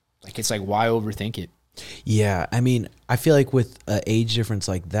 Like, it's like, why overthink it? Yeah. I mean, I feel like with an age difference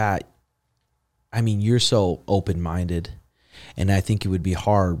like that, I mean, you're so open-minded, and I think it would be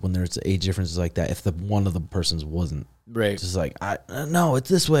hard when there's age differences like that if one of the persons wasn't. Right. Just like, no, it's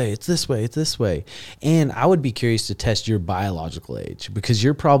this way, it's this way, it's this way. And I would be curious to test your biological age, because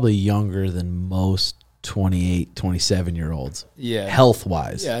you're probably younger than most 28, 27-year-olds. Yeah.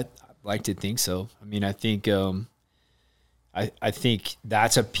 Health-wise. Yeah. Like to think so. I mean, I think I think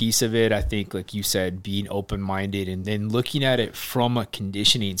that's a piece of it. I think, like you said, being open-minded, and then looking at it from a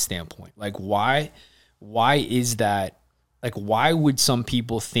conditioning standpoint. Like, why is that? Like, why would some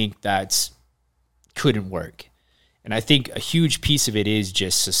people think that's couldn't work? And I think a huge piece of it is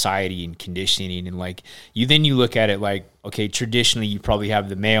just society and conditioning. And like, you look at it like, okay, traditionally you probably have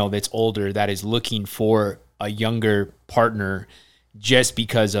the male that's older that is looking for a younger partner just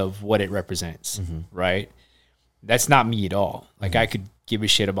because of what it represents, right? That's not me at all. Like, I could give a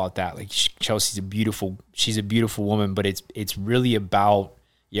shit about that. Like, Chelsea's she's a beautiful woman, but it's really about,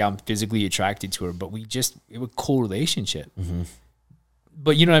 I'm physically attracted to her, but we have a cool relationship.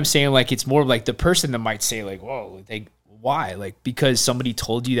 But you know what I'm saying? Like, it's more like the person that might say like, whoa, like, why? Like, because somebody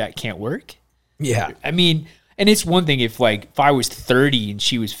told you that can't work? Yeah. I mean, and it's one thing if I was 30 and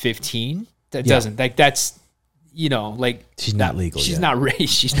she was 15, that doesn't, like, that's, like, she's not legal. She's not ready.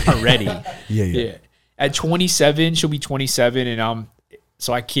 She's not ready. Yeah. At 27, she'll be 27, and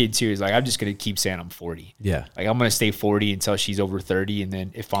so I kid too. Is like I'm just gonna keep saying I'm 40. Yeah. Like I'm gonna stay 40 until she's over 30, and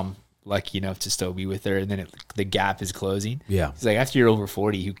then if I'm lucky enough to still be with her, and then the gap is closing. Yeah. It's like after you're over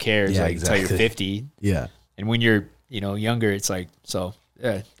 40, who cares? Yeah, like exactly. until you're 50. Yeah. And when you're younger, it's like so.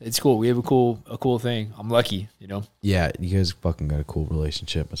 Yeah, it's cool. We have a cool thing. I'm lucky, Yeah, you guys fucking got a cool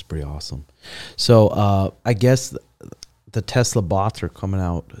relationship. It's pretty awesome. So I guess the Tesla bots are coming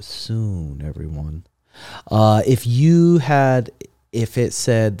out soon, everyone. If it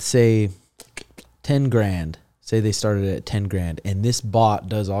said, say, 10 grand, say they started at 10 grand, and this bot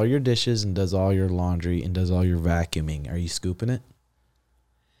does all your dishes and does all your laundry and does all your vacuuming, are you scooping it?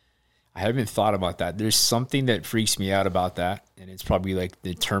 I haven't thought about that. There's something that freaks me out about that, and it's probably like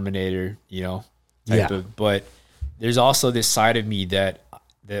the Terminator, type of. But there's also this side of me that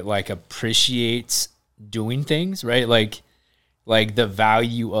like appreciates doing things, right? Like the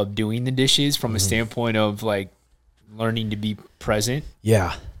value of doing the dishes from a standpoint of like learning to be present.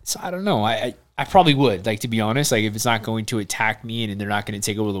 Yeah. So I don't know. I probably would, like, to be honest. Like if it's not going to attack me and they're not going to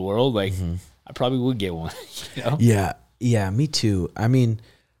take over the world, like I probably would get one. Yeah. Yeah. Me too. I mean,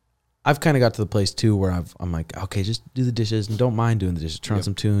 I've kind of got to the place too where I'm like, okay, just do the dishes and don't mind doing the dishes. Turn on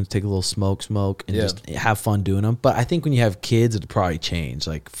some tunes, take a little smoke, and just have fun doing them. But I think when you have kids, it'd probably change.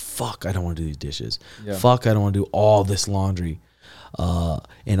 Like, fuck, I don't want to do these dishes. Yeah. Fuck, I don't want to do all this laundry,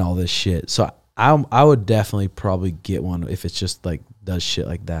 and all this shit. So I would definitely probably get one if it's just like does shit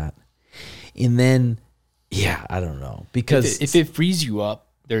like that. And then, yeah, I don't know, because if it frees you up,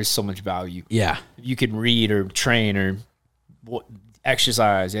 there's so much value. Yeah, if you can read or train or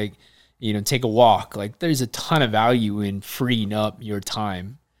exercise, like, take a walk. Like there's a ton of value in freeing up your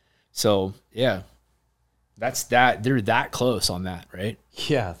time. So yeah, that's that. They're that close on that, right?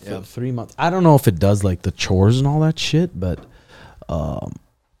 Yeah, 3 months. I don't know if it does like the chores and all that shit, but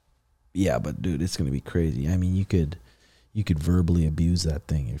yeah, but dude, it's gonna be crazy. I mean, you could verbally abuse that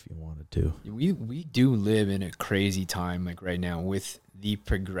thing if you wanted to. We do live in a crazy time, like right now, with the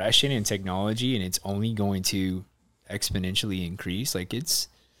progression in technology, and it's only going to exponentially increase. Like it's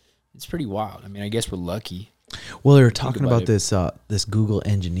pretty wild. I mean, I guess we're lucky. Well, they were talking about this this Google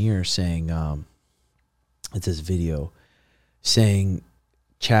engineer saying, it's this video saying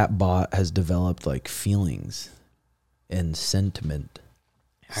chatbot has developed like feelings and sentiment.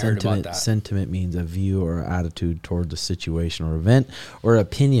 I heard about that. Sentiment means a view or attitude toward the situation or event or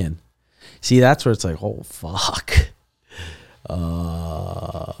opinion. See, that's where it's like, oh fuck.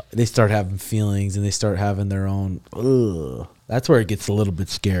 They start having feelings and they start having their own. That's where it gets a little bit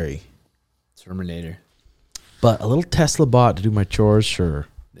scary. Terminator. But a little Tesla bot to do my chores, sure.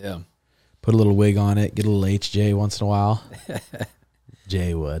 Yeah. Put a little wig on it, get a little HJ once in a while.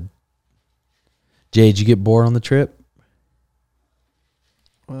 Jay would. Jay, did you get bored on the trip?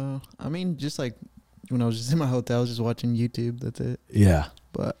 Well, I mean, just like when I was just in my hotel, I was just watching YouTube. That's it. Yeah.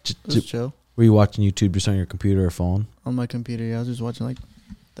 But it was chill. Were you watching YouTube just on your computer or phone? On my computer, yeah. I was just watching like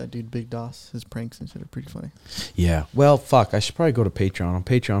that dude Big Doss, his pranks and shit are pretty funny. Yeah. Well, fuck. I should probably go to Patreon. On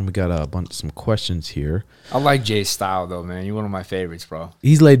Patreon, we got some questions here. I like Jay's style though, man. You're one of my favorites, bro.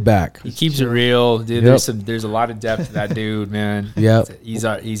 He's laid back. He keeps it real, dude. Yep. There's a lot of depth to that dude, man. Yeah. He's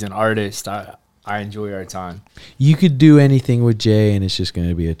an artist. I enjoy our time. You could do anything with Jay, and it's just going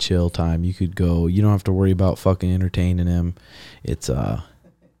to be a chill time. You could go. You don't have to worry about fucking entertaining him. It's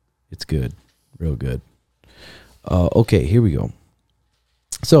good, real good. Okay, here we go.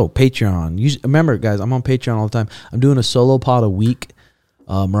 So Patreon. Remember, guys, I'm on Patreon all the time. I'm doing a solo pod a week.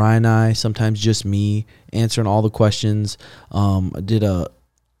 Mariah and I, sometimes just me, answering all the questions. I did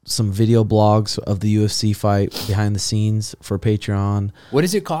some video blogs of the UFC fight behind the scenes for Patreon. What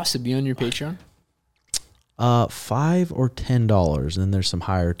does it cost to be on your Patreon? $5 or $10, and then there's some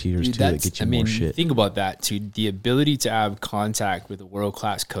higher tiers too that get you more shit. Think about that too. The ability to have contact with a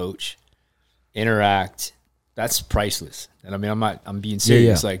world-class coach, interact, that's priceless. And I mean, I'm being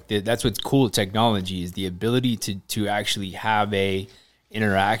serious. Yeah. Like that's what's cool with technology is the ability to actually have a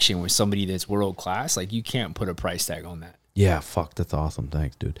interaction with somebody that's world-class. Like you can't put a price tag on that. Yeah, fuck, that's awesome.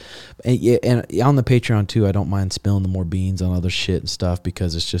 Thanks, dude. And on the Patreon too, I don't mind spilling the more beans on other shit and stuff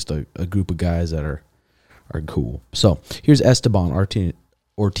because it's just a group of guys that are cool. So here's Esteban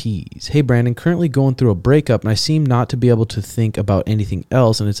Ortiz. Hey, Brandon, currently going through a breakup and I seem not to be able to think about anything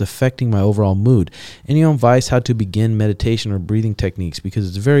else and it's affecting my overall mood. Any advice how to begin meditation or breathing techniques because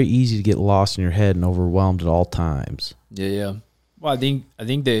it's very easy to get lost in your head and overwhelmed at all times. Yeah. Well, I think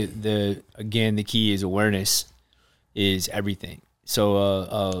the key is awareness is everything.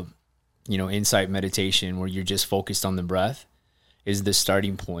 So insight meditation where you're just focused on the breath is the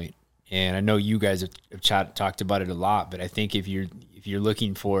starting point. And I know you guys have talked about it a lot, but I think if if you're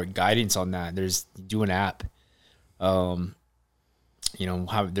looking for guidance on that, do an app.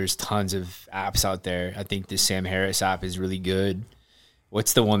 There's tons of apps out there. I think the Sam Harris app is really good.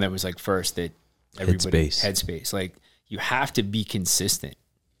 What's the one that was like first that everybody Headspace. Like, you have to be consistent.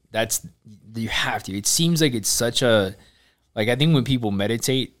 You have to. It seems like it's such a, like, I think when people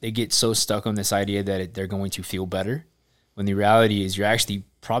meditate, they get so stuck on this idea that they're going to feel better, when the reality is you're actually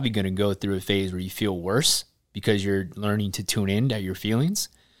probably going to go through a phase where you feel worse because you're learning to tune in to your feelings,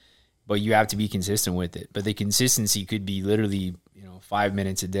 but you have to be consistent with it. But the consistency could be literally, 5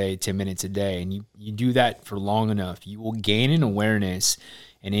 minutes a day, 10 minutes a day. And you do that for long enough, you will gain an awareness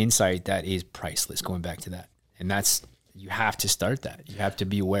and insight that is priceless, going back to that. And you have to start that. You have to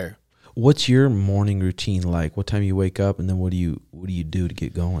be aware. What's your morning routine like? What time you wake up, and then what do you do to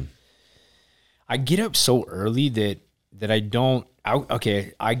get going? I get up so early that I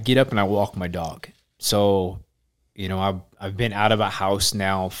get up and I walk my dog. So, I've been out of a house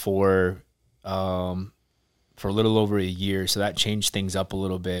now for a little over a year, so that changed things up a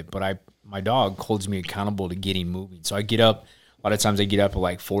little bit. But my dog holds me accountable to getting moving. So I get up. A lot of times I get up at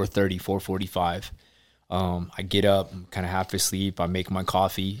like 4:30, 4:45. I get up, I'm kind of half asleep. I make my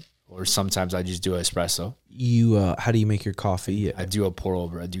coffee, or sometimes I just do an espresso. How do you make your coffee? I do a pour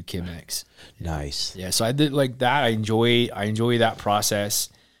over. I do Chemex. Nice. Yeah. So I did like that. I enjoy that process.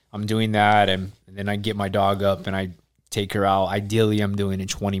 I'm doing that, and then I get my dog up and I take her out. Ideally, I'm doing a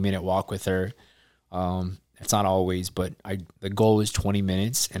 20-minute walk with her. It's not always, but the goal is 20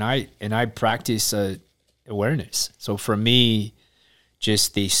 minutes, and I practice awareness. So for me,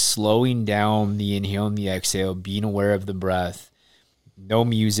 just the slowing down, the inhale and the exhale, being aware of the breath, no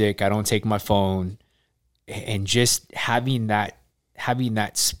music, I don't take my phone, and just having that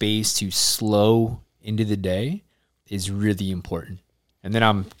space to slow into the day is really important. And then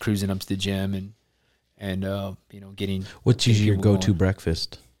I'm cruising up to the gym and getting. What's usually your go-to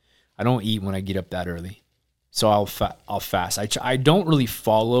breakfast? I don't eat when I get up that early. So I'll fast. I don't really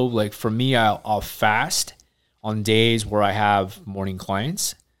follow, like, for me, I'll fast on days where I have morning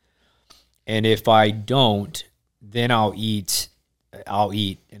clients. And if I don't, then I'll eat.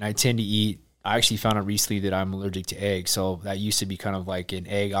 And I tend to eat. I actually found out recently that I'm allergic to eggs. So that used to be kind of like an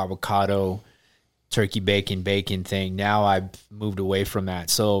egg, avocado, turkey, bacon thing. Now I've moved away from that.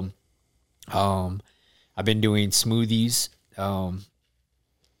 So I've been doing smoothies.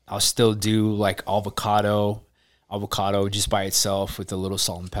 I'll still do like avocado just by itself with a little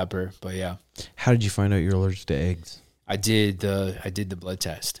salt and pepper. But yeah. How did you find out you're allergic to eggs? I did the blood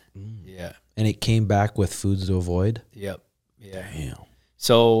test. Yeah. And it came back with foods to avoid? Yep. Yeah. Damn.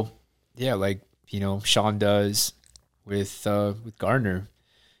 So yeah, like, Sean does with Gardner.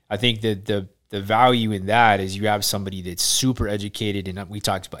 I think that the value in that is you have somebody that's super educated, and we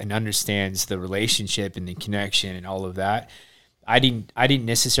talked about, and understands the relationship and the connection and all of that. I didn't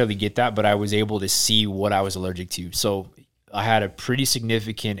necessarily get that, but I was able to see what I was allergic to. So I had a pretty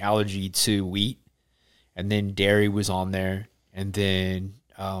significant allergy to wheat, and then dairy was on there, and then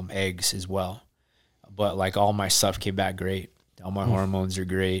eggs as well. But like, all my stuff came back great. All my hormones are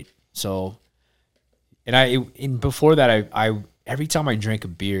great. So, and before that, I every time I drank a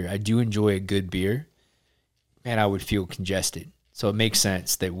beer, I do enjoy a good beer, man, I would feel congested. So it makes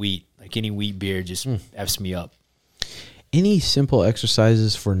sense that wheat, like any wheat beer, just F's me up. Any simple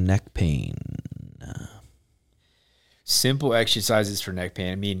exercises for neck pain? Simple exercises for neck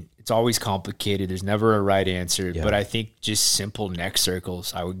pain. I mean, it's always complicated. There's never a right answer, but I think just simple neck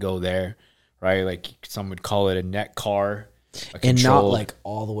circles, I would go there, right? Like, some would call it a neck car. And not like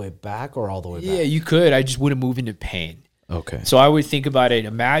all the way back or all the way back? Yeah, you could. I just wouldn't move into pain. Okay. So I would think about it.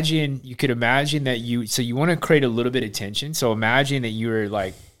 You could imagine that you want to create a little bit of tension. So imagine that you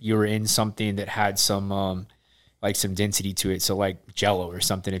were in something that had some, like some density to it. So like Jello or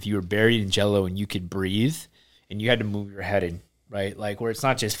something. If you were buried in Jello and you could breathe and you had to move your head in, right? Like, where it's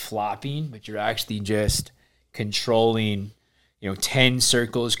not just flopping, but you're actually just controlling, 10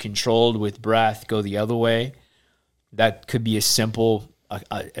 circles controlled with breath, go the other way. That could be a simple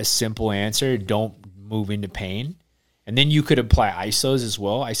answer. Don't move into pain. And then you could apply ISOs as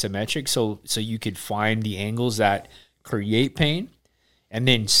well, isometric. So you could find the angles that create pain and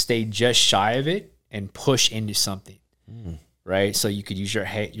then stay just shy of it and push into something, right? So you could use your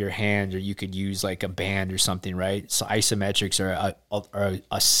hand, or you could use like a band or something, right? So isometrics are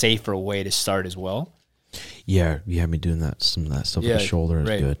a safer way to start as well. Yeah, you had me doing some of that stuff with the shoulder is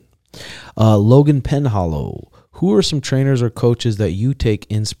right. Good. Logan Penhollow, who are some trainers or coaches that you take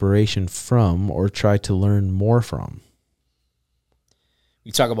inspiration from or try to learn more from?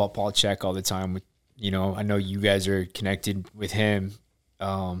 We talk about Paul Chek all the time. I know you guys are connected with him.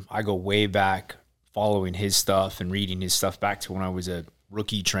 I go way back following his stuff and reading his stuff back to when I was a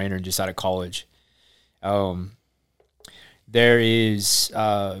rookie trainer just out of college. There is,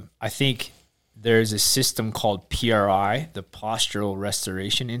 I think there's a system called PRI, the Postural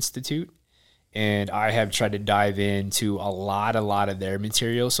Restoration Institute. And I have tried to dive into a lot of their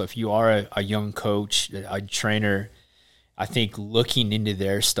material. So if you are a young coach, a trainer, I think looking into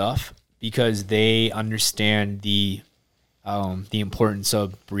their stuff, because they understand the importance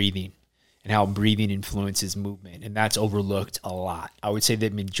of breathing and how breathing influences movement. And that's overlooked a lot. I would say the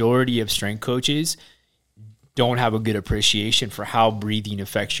majority of strength coaches don't have a good appreciation for how breathing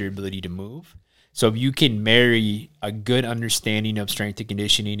affects your ability to move. So if you can marry a good understanding of strength and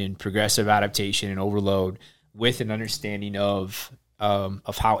conditioning and progressive adaptation and overload with an understanding of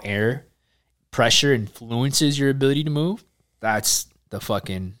how air pressure influences your ability to move, that's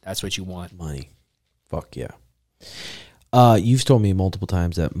what you want. Money. Fuck yeah. You've told me multiple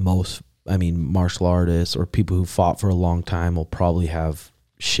times that martial artists or people who fought for a long time will probably have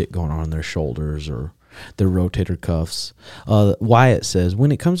shit going on in their shoulders or their rotator cuffs. Wyatt says,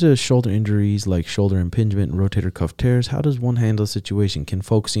 when it comes to shoulder injuries like shoulder impingement and rotator cuff tears, how does one handle the situation? Can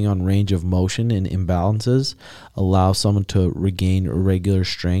focusing on range of motion and imbalances allow someone to regain regular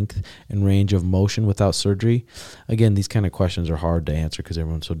strength and range of motion without surgery? Again, these kind of questions are hard to answer because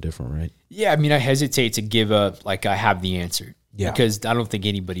everyone's so different, right? Yeah, I mean, I hesitate to give I have the answer. Yeah. Because I don't think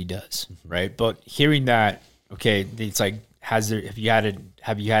anybody does, right? But hearing that, okay, it's like, have you had an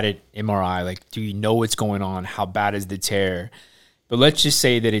MRI? Like, do you know what's going on? How bad is the tear? But let's just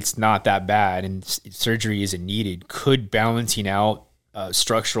say that it's not that bad and surgery isn't needed. Could balancing out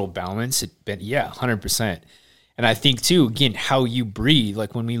structural balance? 100%. And I think too, again, how you breathe.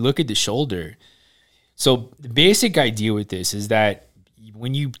 Like when we look at the shoulder. So the basic idea with this is that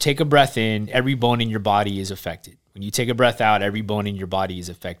when you take a breath in, every bone in your body is affected. When you take a breath out, every bone in your body is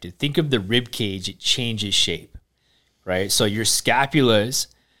affected. Think of the rib cage; it changes shape. Right? So your scapulas,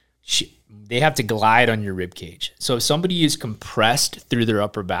 they have to glide on your rib cage. So if somebody is compressed through their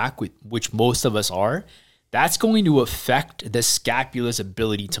upper back, which most of us are, that's going to affect the scapula's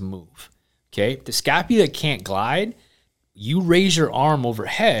ability to move. Okay? If the scapula can't glide, you raise your arm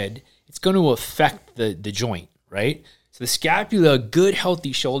overhead, it's going to affect the joint, right? So the scapula, good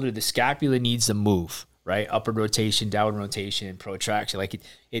healthy shoulder, the scapula needs to move, right? Upward rotation, downward rotation, protraction, like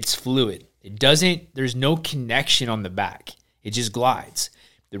it's fluid. There's no connection on the back. It just glides.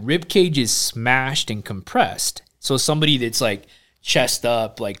 The rib cage is smashed and compressed. So somebody that's like chest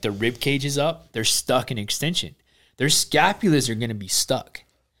up, like the rib cage is up, they're stuck in extension. Their scapulas are going to be stuck.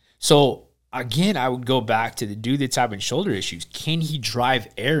 So again, I would go back to the dude that's having shoulder issues. Can he drive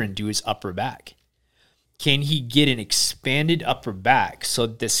air into his upper back? Can he get an expanded upper back so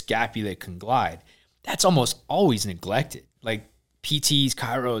that the scapula can glide? That's almost always neglected. Like PTs,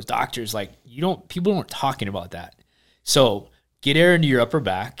 chiros, doctors, people aren't talking about that. So get air into your upper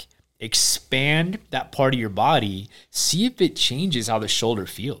back, expand that part of your body, see if it changes how the shoulder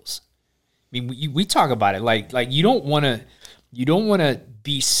feels. I mean, we talk about it like you don't want to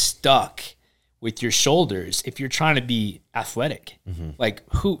be stuck with your shoulders if you're trying to be athletic.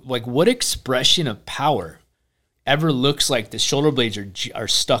 Mm-hmm. What expression of power ever looks like the shoulder blades are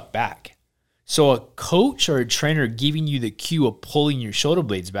stuck back? So a coach or a trainer giving you the cue of pulling your shoulder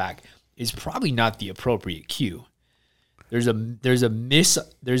blades back is probably not the appropriate cue. There's a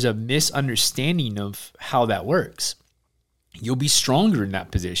misunderstanding of how that works. You'll be stronger in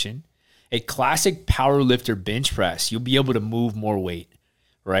that position. A classic power lifter bench press, you'll be able to move more weight,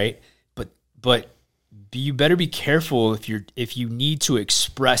 right? But you better be careful if you need to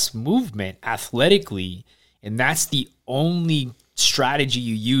express movement athletically, and that's the only strategy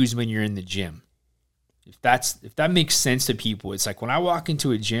you use when you're in the gym. If that makes sense to people, it's like when I walk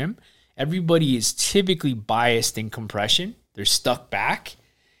into a gym, everybody is typically biased in compression. They're stuck back,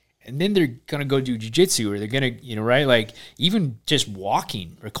 and then they're gonna go do jiu-jitsu, or they're gonna, right? Like even just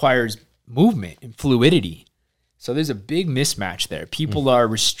walking requires movement and fluidity. So there's a big mismatch there. People are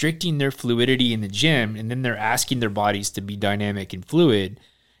restricting their fluidity in the gym, and then they're asking their bodies to be dynamic and fluid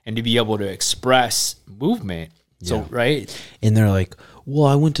and to be able to express movement. So, right. And they're like, well,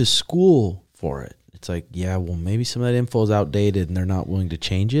 I went to school for it. It's like, yeah, well, maybe some of that info is outdated and they're not willing to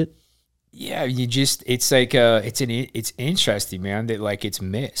change it. Yeah, it's like, it's interesting, man, that like it's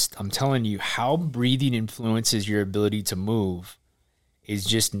missed. I'm telling you, how breathing influences your ability to move is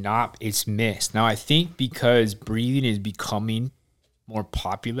just not, it's missed. Now, I think because breathing is becoming more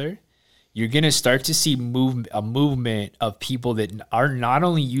popular, you're going to start to see a movement of people that are not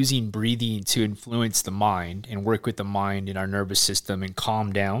only using breathing to influence the mind and work with the mind and our nervous system and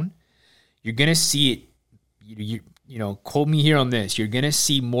calm down. You're going to see it. quote me here on this. You're going to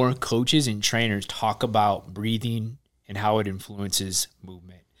see more coaches and trainers talk about breathing and how it influences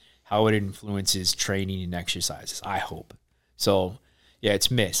movement, how it influences training and exercises, I hope. So, yeah,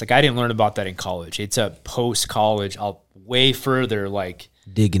 it's missed. Like, I didn't learn about that in college. It's a post-college, I'll way further, like,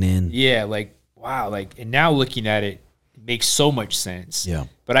 digging in. Yeah, like, wow. Like, and now looking at it, it makes so much sense. Yeah.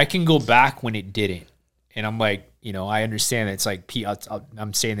 But I can go back when it didn't. And I'm like, I understand that it's like,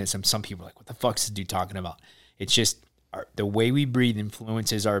 I'm saying this, and some people are like, what the fuck is this dude talking about? It's just the way we breathe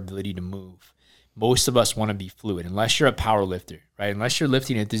influences our ability to move. Most of us want to be fluid, unless you're a power lifter, right? Unless you're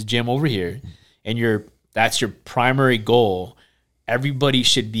lifting at this gym over here, and that's your primary goal. Everybody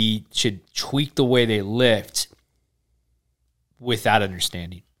should tweak the way they lift with that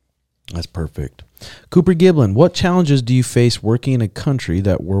understanding. That's perfect. Cooper Giblin, what challenges do you face working in a country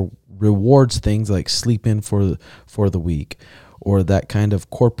that rewards things like sleep in for the week, or that kind of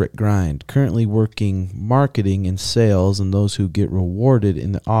corporate grind? Currently working marketing and sales, and those who get rewarded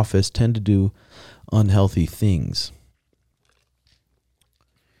in the office tend to do unhealthy things.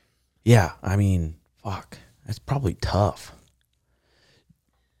 Yeah, I mean, fuck, that's probably tough.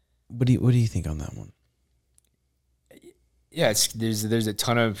 What do you think on that one? Yeah, there's a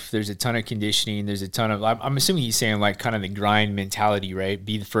ton of conditioning. There's a ton of, I'm assuming he's saying like kind of the grind mentality, right?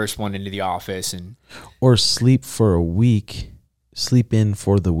 Be the first one into the office or sleep for a week, sleep in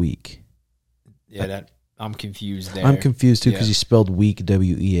for the week. Yeah, I'm confused there. I'm confused too because you spelled week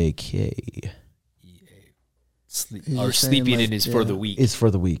WEAK. Sleeping in is for the week. It's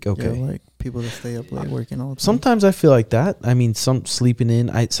for the week. Okay. Yeah, like people that stay up late working all the time. Sometimes I feel like that. I mean, sleeping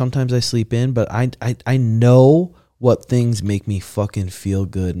in. Sometimes I sleep in, but I know what things make me fucking feel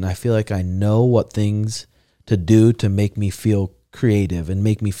good, and I feel like I know what things to do to make me feel creative and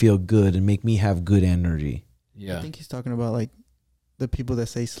make me feel good and make me have good energy. Yeah, I think he's talking about like the people that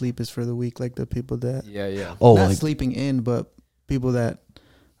say sleep is for the week, like the people that not like sleeping in, but people that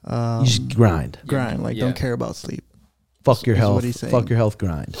you just grind, don't care about sleep. Fuck your health. Fuck your health.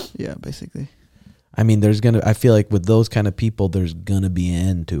 Grind. Yeah, basically. I mean, I feel like with those kind of people, there's gonna be an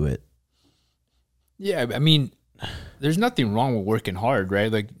end to it. Yeah, I mean, there's nothing wrong with working hard,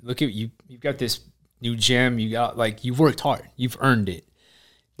 right? Like, look at you. You've got this new gym. You got you've worked hard. You've earned it.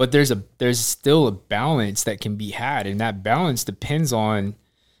 But there's still a balance that can be had, and that balance depends on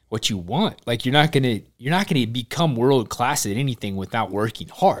what you want. Like, you're not gonna become world class at anything without working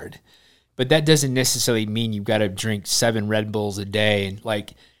hard. But that doesn't necessarily mean you've got to drink 7 Red Bulls a day, and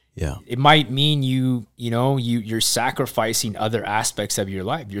it might mean you're sacrificing other aspects of your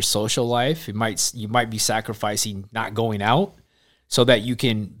life, your social life. You might be sacrificing not going out so that you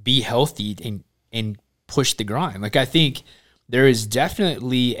can be healthy and push the grind. Like, I think there is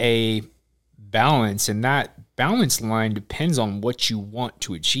definitely a balance, and that balance line depends on what you want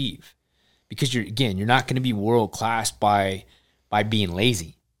to achieve. Because you're not going to be world class by being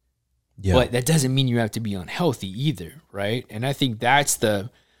lazy. Yeah. But that doesn't mean you have to be unhealthy either, right? And I think that's the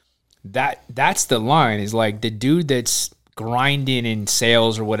line, is like the dude that's grinding in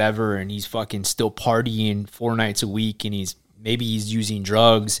sales or whatever, and he's fucking still partying 4 nights a week, and he's using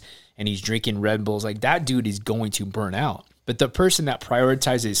drugs and he's drinking Red Bulls. Like, that dude is going to burn out. But the person that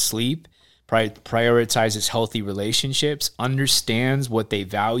prioritizes sleep, prioritizes healthy relationships, understands what they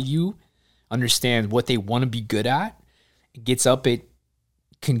value, understands what they want to be good at, can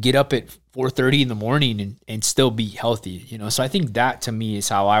get up at 4:30 in the morning and still be healthy, So I think that, to me, is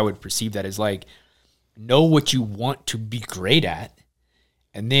how I would perceive that, is like, know what you want to be great at,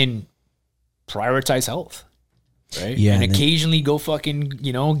 and then prioritize health, right? Yeah, and occasionally go fucking,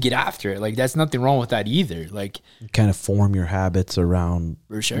 get after it. Like, that's nothing wrong with that either. Like, kind of form your habits around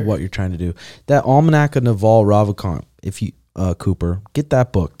for sure what you're trying to do. That Almanac of Naval Ravikant, if you Cooper, get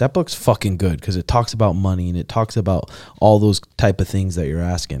that book. That book's fucking good because it talks about money and it talks about all those type of things that you're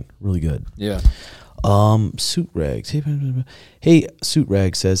asking. Really good. Yeah. Suit Rags. Hey, Suit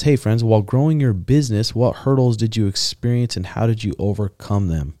Rags says, "Hey friends, while growing your business, what hurdles did you experience and how did you overcome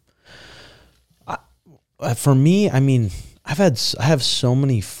them?" For me, I mean, I have so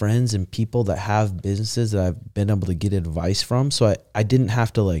many friends and people that have businesses that I've been able to get advice from, so I didn't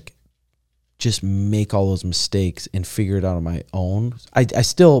have to just make all those mistakes and figure it out on my own. I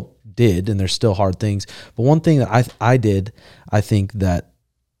still did, and there's still hard things. But one thing that I did, I think that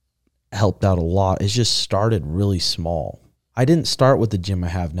helped out a lot, is just started really small. I didn't start with the gym I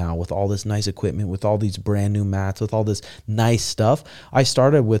have now with all this nice equipment, with all these brand new mats, with all this nice stuff. I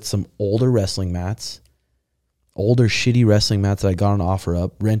started with some older wrestling mats, older shitty wrestling mats that I got on offer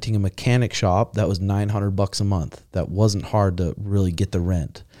up, renting a mechanic shop that was $900 a month. That wasn't hard to really get the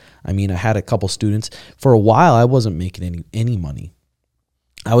rent. I mean, I had a couple students. For a while, I wasn't making any money.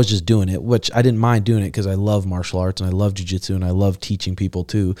 I was just doing it, which I didn't mind doing it because I love martial arts and I love jiu-jitsu and I love teaching people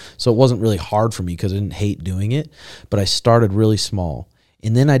too. So it wasn't really hard for me because I didn't hate doing it, but I started really small.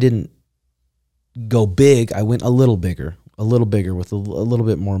 And then I didn't go big. I went a little bigger with a little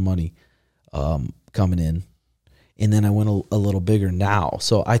bit more money coming in. And then I went a little bigger now.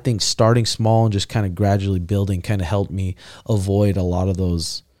 So I think starting small and just kind of gradually building kind of helped me avoid a lot of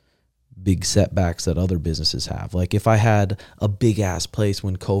those big setbacks that other businesses have. Like if I had a big ass place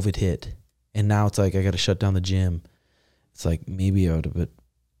when COVID hit and now it's like I got to shut down the gym, it's like maybe I would have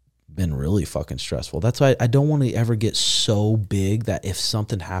been really fucking stressful. That's why I don't want to ever get so big that if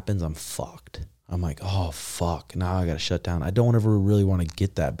something happens, I'm fucked. I'm like, oh fuck, now I got to shut down. I don't ever really want to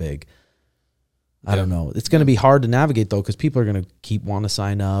get that big. I don't know. It's going to be hard to navigate though, because people are going to keep wanting to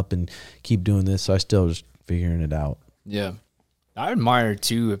sign up and keep doing this. So I still just figuring it out. Yeah. I admire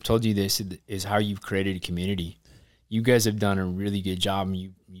too, I've told you this, is how you've created a community. You guys have done a really good job.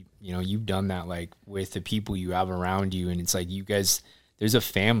 And you've done that like with the people you have around you. And it's like you guys, there's a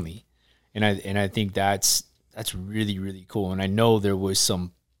family. And I think that's really, really cool. And I know there was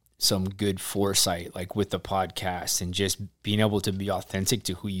some good foresight, like with the podcast and just being able to be authentic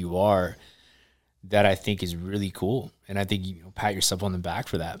to who you are, that I think is really cool. And I think, pat yourself on the back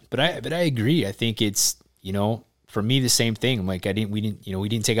for that. But I agree. I think it's, for me, the same thing. Like we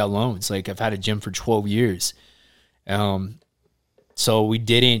didn't take out loans. Like I've had a gym for 12 years. So we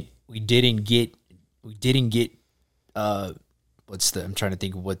didn't get, I'm trying to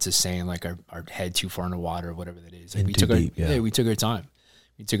think of what's the saying, like our head too far in the water or whatever that is. Like we took our time.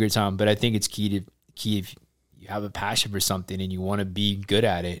 We took our time. But I think it's key if you have a passion for something and you want to be good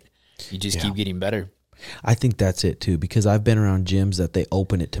at it, you just keep getting better. I think that's it too, because I've been around gyms that they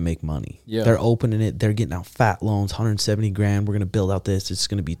open it to make money. Yeah. They're opening it. They're getting out fat loans, 170 grand. We're going to build out this. It's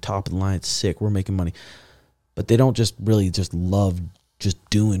going to be top of the line. It's sick. We're making money. But they don't just really just love just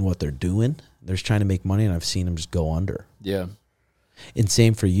doing what they're doing. They're just trying to make money, and I've seen them just go under. Yeah. And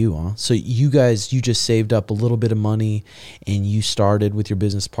same for you, huh? So you guys, you just saved up a little bit of money and you started with your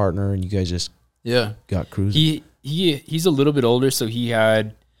business partner and you guys just got cruising. He's a little bit older, so he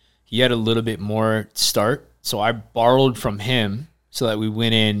had a little bit more start. So I borrowed from him so that we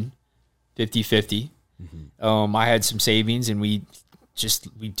went in 50-50. Mm-hmm. I had some savings and we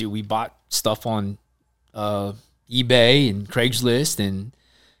bought stuff on eBay and Craigslist and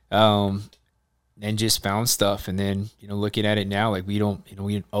just found stuff. And then, looking at it now, like we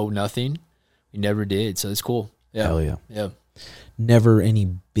owe nothing. We never did. So it's cool. Yeah. Hell yeah. Yeah. Never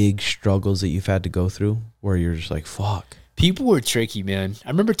any big struggles that you've had to go through where you're just like, fuck. People were tricky, man. I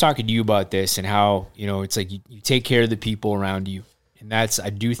remember talking to you about this and how, it's like you take care of the people around you. And I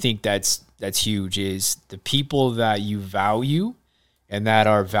do think that's huge, is the people that you value and that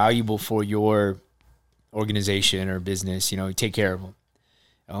are valuable for your organization or business, take care of them.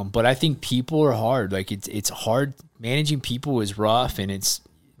 But I think people are hard. Like it's hard. Managing people is rough. And it's,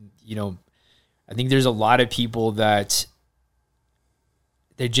 I think there's a lot of people that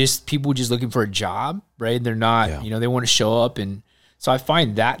they're just people just looking for a job, right? They're not, they want to show up. And so I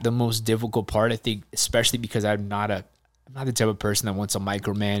find that the most difficult part, I think, especially because I'm not the type of person that wants to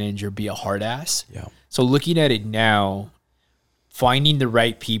micromanage or be a hard ass. Yeah. So looking at it now, finding the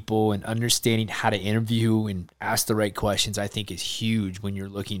right people and understanding how to interview and ask the right questions, I think is huge when you're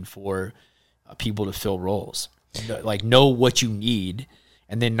looking for people to fill roles. Like know what you need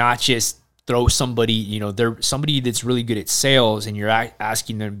and then not just throw somebody, they're somebody that's really good at sales and you're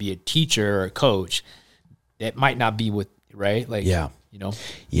asking them to be a teacher or a coach. That might not be right? Like,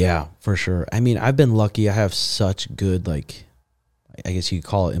 Yeah, for sure. I mean, I've been lucky. I have such good, like, I guess you could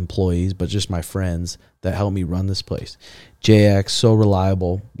call it employees, but just my friends that help me run this place. JX, so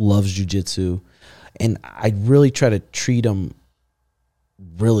reliable, loves jiu-jitsu. And I really try to treat them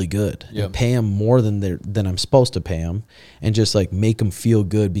really good and pay them more than I'm supposed to pay them and just like make them feel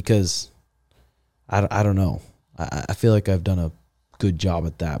good because I don't know. I feel like I've done a good job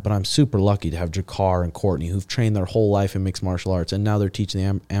at that, but I'm super lucky to have Jakar and Courtney who've trained their whole life in mixed martial arts and now they're teaching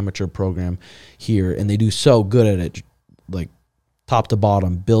the amateur program here and they do so good at it, like top to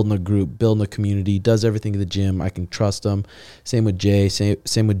bottom, building a group, building a community, does everything at the gym. I can trust them. Same with Jay,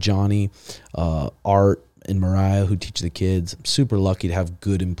 same with Johnny, Art and Mariah who teach the kids. I'm super lucky to have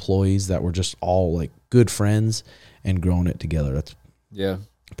good employees that were just all like good friends and growing it together. That's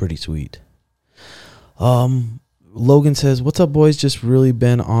pretty sweet. Logan says, what's up, boys? Just really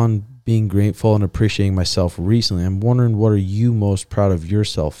been on being grateful and appreciating myself recently. I'm wondering, what are you most proud of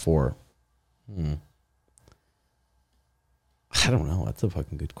yourself for? I don't know. That's a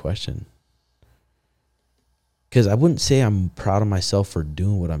fucking good question. Because I wouldn't say I'm proud of myself for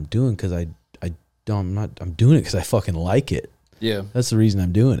doing what I'm doing because I'm doing it because I fucking like it. Yeah. That's the reason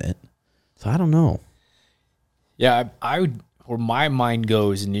I'm doing it. So I don't know. Yeah, I would, where my mind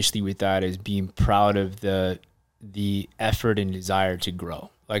goes initially with that is being proud of the effort and desire to grow.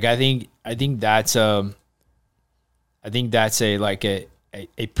 Like I think that's a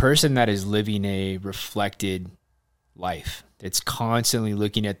person that is living a reflected life. That's constantly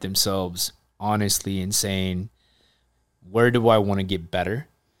looking at themselves honestly and saying, where do I want to get better?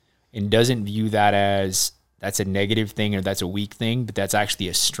 And doesn't view that as that's a negative thing or that's a weak thing, but that's actually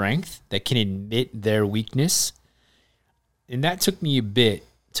a strength that can admit their weakness. And that took me a bit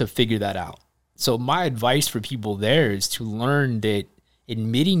to figure that out. So my advice for people there is to learn that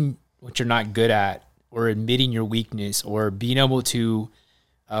admitting what you're not good at or admitting your weakness or being able to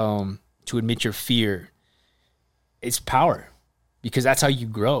admit your fear, it's power, because that's how you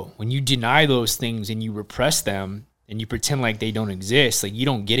grow. When you deny those things and you repress them and you pretend like they don't exist, like you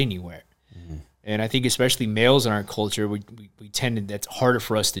don't get anywhere. Mm-hmm. And I think especially males in our culture, we tend to, that's harder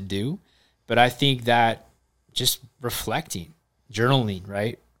for us to do. But I think that just reflecting, journaling,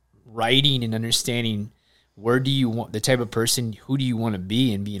 right? Writing and understanding where do you want, the type of person, who do you want to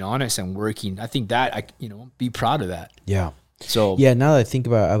be, and being honest and working. I think that, be proud of that. Yeah. So yeah, now that I think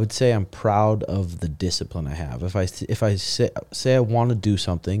about it, I would say I'm proud of the discipline I have. If I say I want to do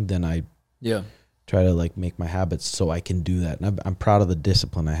something, then I try to like make my habits so I can do that. And I'm proud of the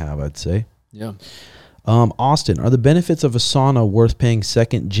discipline I have, I'd say. Yeah. Austin, are the benefits of a sauna worth paying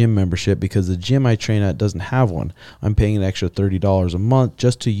second gym membership because the gym I train at doesn't have one? I'm paying an extra $30 a month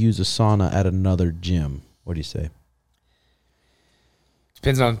just to use a sauna at another gym. What do you say?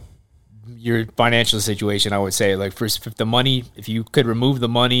 Depends on your financial situation, I would say. Like first, if you could remove the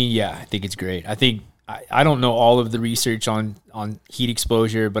money, yeah, I think it's great. I think I don't know all of the research on heat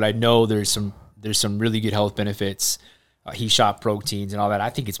exposure, but I know there's some really good health benefits, heat shock proteins and all that. I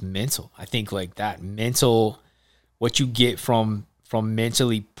think it's mental. I think like that mental, what you get from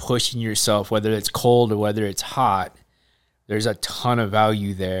mentally pushing yourself, whether it's cold or whether it's hot, there's a ton of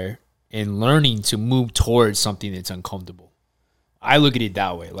value there in learning to move towards something that's uncomfortable. I look at it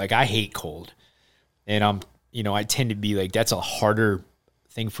that way. Like I hate cold, and I tend to be like, that's a harder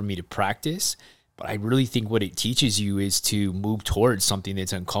thing for me to practice. But I really think what it teaches you is to move towards something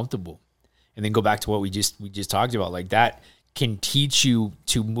that's uncomfortable. And then go back to what we just talked about. Like that can teach you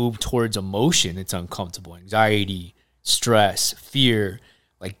to move towards emotion that's uncomfortable, anxiety, stress, fear,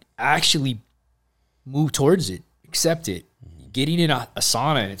 like actually move towards it, accept it. Getting in a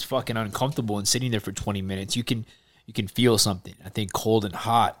sauna and it's fucking uncomfortable and sitting there for 20 minutes, you can feel something. I think cold and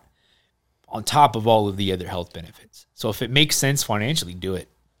hot on top of all of the other health benefits. So if it makes sense financially, do it.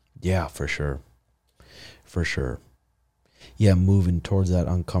 Yeah, for sure. For sure. Yeah, moving towards that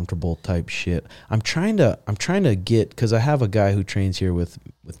uncomfortable type shit. I'm trying to get, because I have a guy who trains here with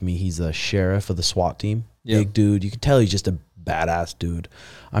me. He's a sheriff of the SWAT team. Yep. Big dude. You can tell he's just a badass dude.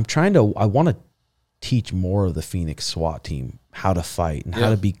 I want to teach more of the Phoenix SWAT team how to fight and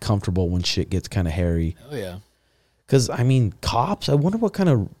how to be comfortable when shit gets kind of hairy. Oh, yeah. Because, cops, I wonder what kind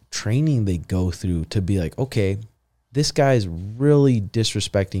of training they go through to be like, okay, this guy's really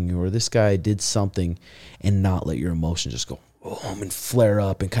disrespecting you, or this guy did something, and not let your emotions just go and flare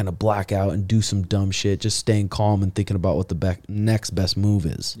up and kind of black out and do some dumb shit, just staying calm and thinking about what the next best move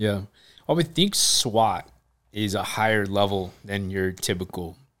is. Yeah. I would think SWAT is a higher level than your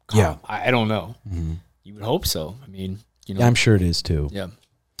typical cop. Yeah. I don't know. Mm-hmm. You would hope so. Yeah, I'm sure it is too. Yeah.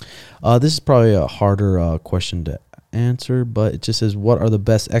 This is probably a harder question to answer, but it just says, what are the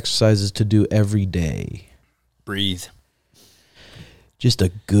best exercises to do every day? Breathe. Just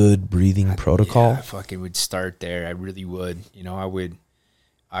a good breathing protocol. Yeah, I fucking would start there. I really would. I would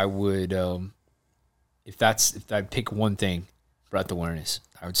if I pick one thing, breath awareness,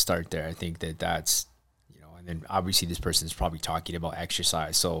 I would start there. I think that's and then obviously this person is probably talking about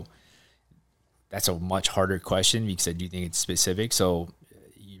exercise. So that's a much harder question because I do think it's specific. So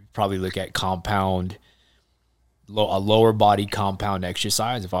you probably look at a lower body compound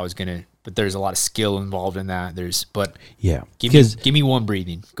exercise if I was going to, but there's a lot of skill involved in that. Give me one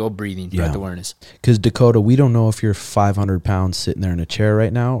breathing. Go breathing, breath awareness. Because Dakota, we don't know if you're 500 pounds sitting there in a chair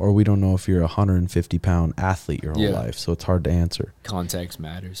right now, or we don't know if you're a 150-pound athlete your whole life. So it's hard to answer. Context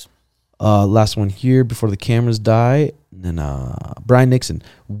matters. Last one here before the cameras die. And then Brian Nixon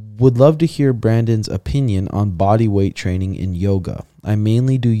would love to hear Brandon's opinion on body weight training in yoga. I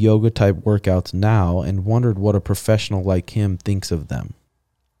mainly do yoga type workouts now and wondered what a professional like him thinks of them.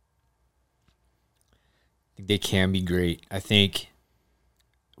 They can be great. I think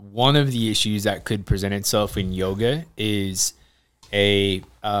one of the issues that could present itself in yoga is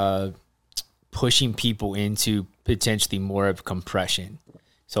pushing people into potentially more of compression.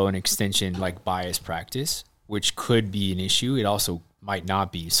 So an extension like bias practice, which could be an issue. It also might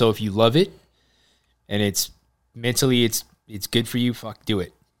not be. So if you love it and it's mentally it's good for you, fuck, do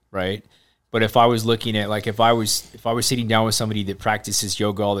it, right? But if I was looking at, like, if I was sitting down with somebody that practices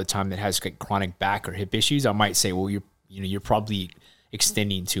yoga all the time that has like chronic back or hip issues, I might say, well, you're probably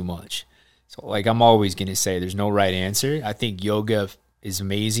extending too much. So like, I'm always going to say there's no right answer. I think yoga is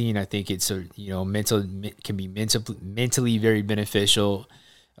amazing. I think it's can be mentally very beneficial,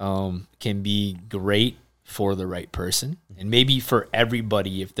 can be great for the right person, and maybe for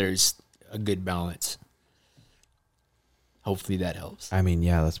everybody if there's a good balance. Hopefully that helps. I mean,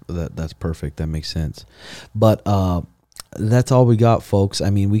 yeah, that's perfect. That makes sense. But that's all we got, folks.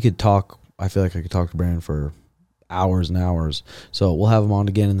 I mean, we could talk. I feel like I could talk to Brandon for hours and hours. So we'll have him on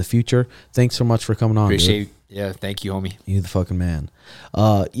again in the future. Thanks so much for coming on. Appreciate. Dude. Yeah, thank you, homie. You the fucking man.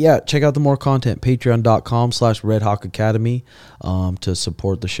 Yeah, check out the more content. Patreon.com/RedHawk Academy to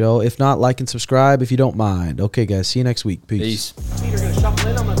support the show. If not, like and subscribe if you don't mind. Okay, guys. See you next week. Peace. Feet are going to shuffle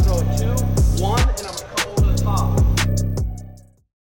in. I'm going to throw a 2, 1, and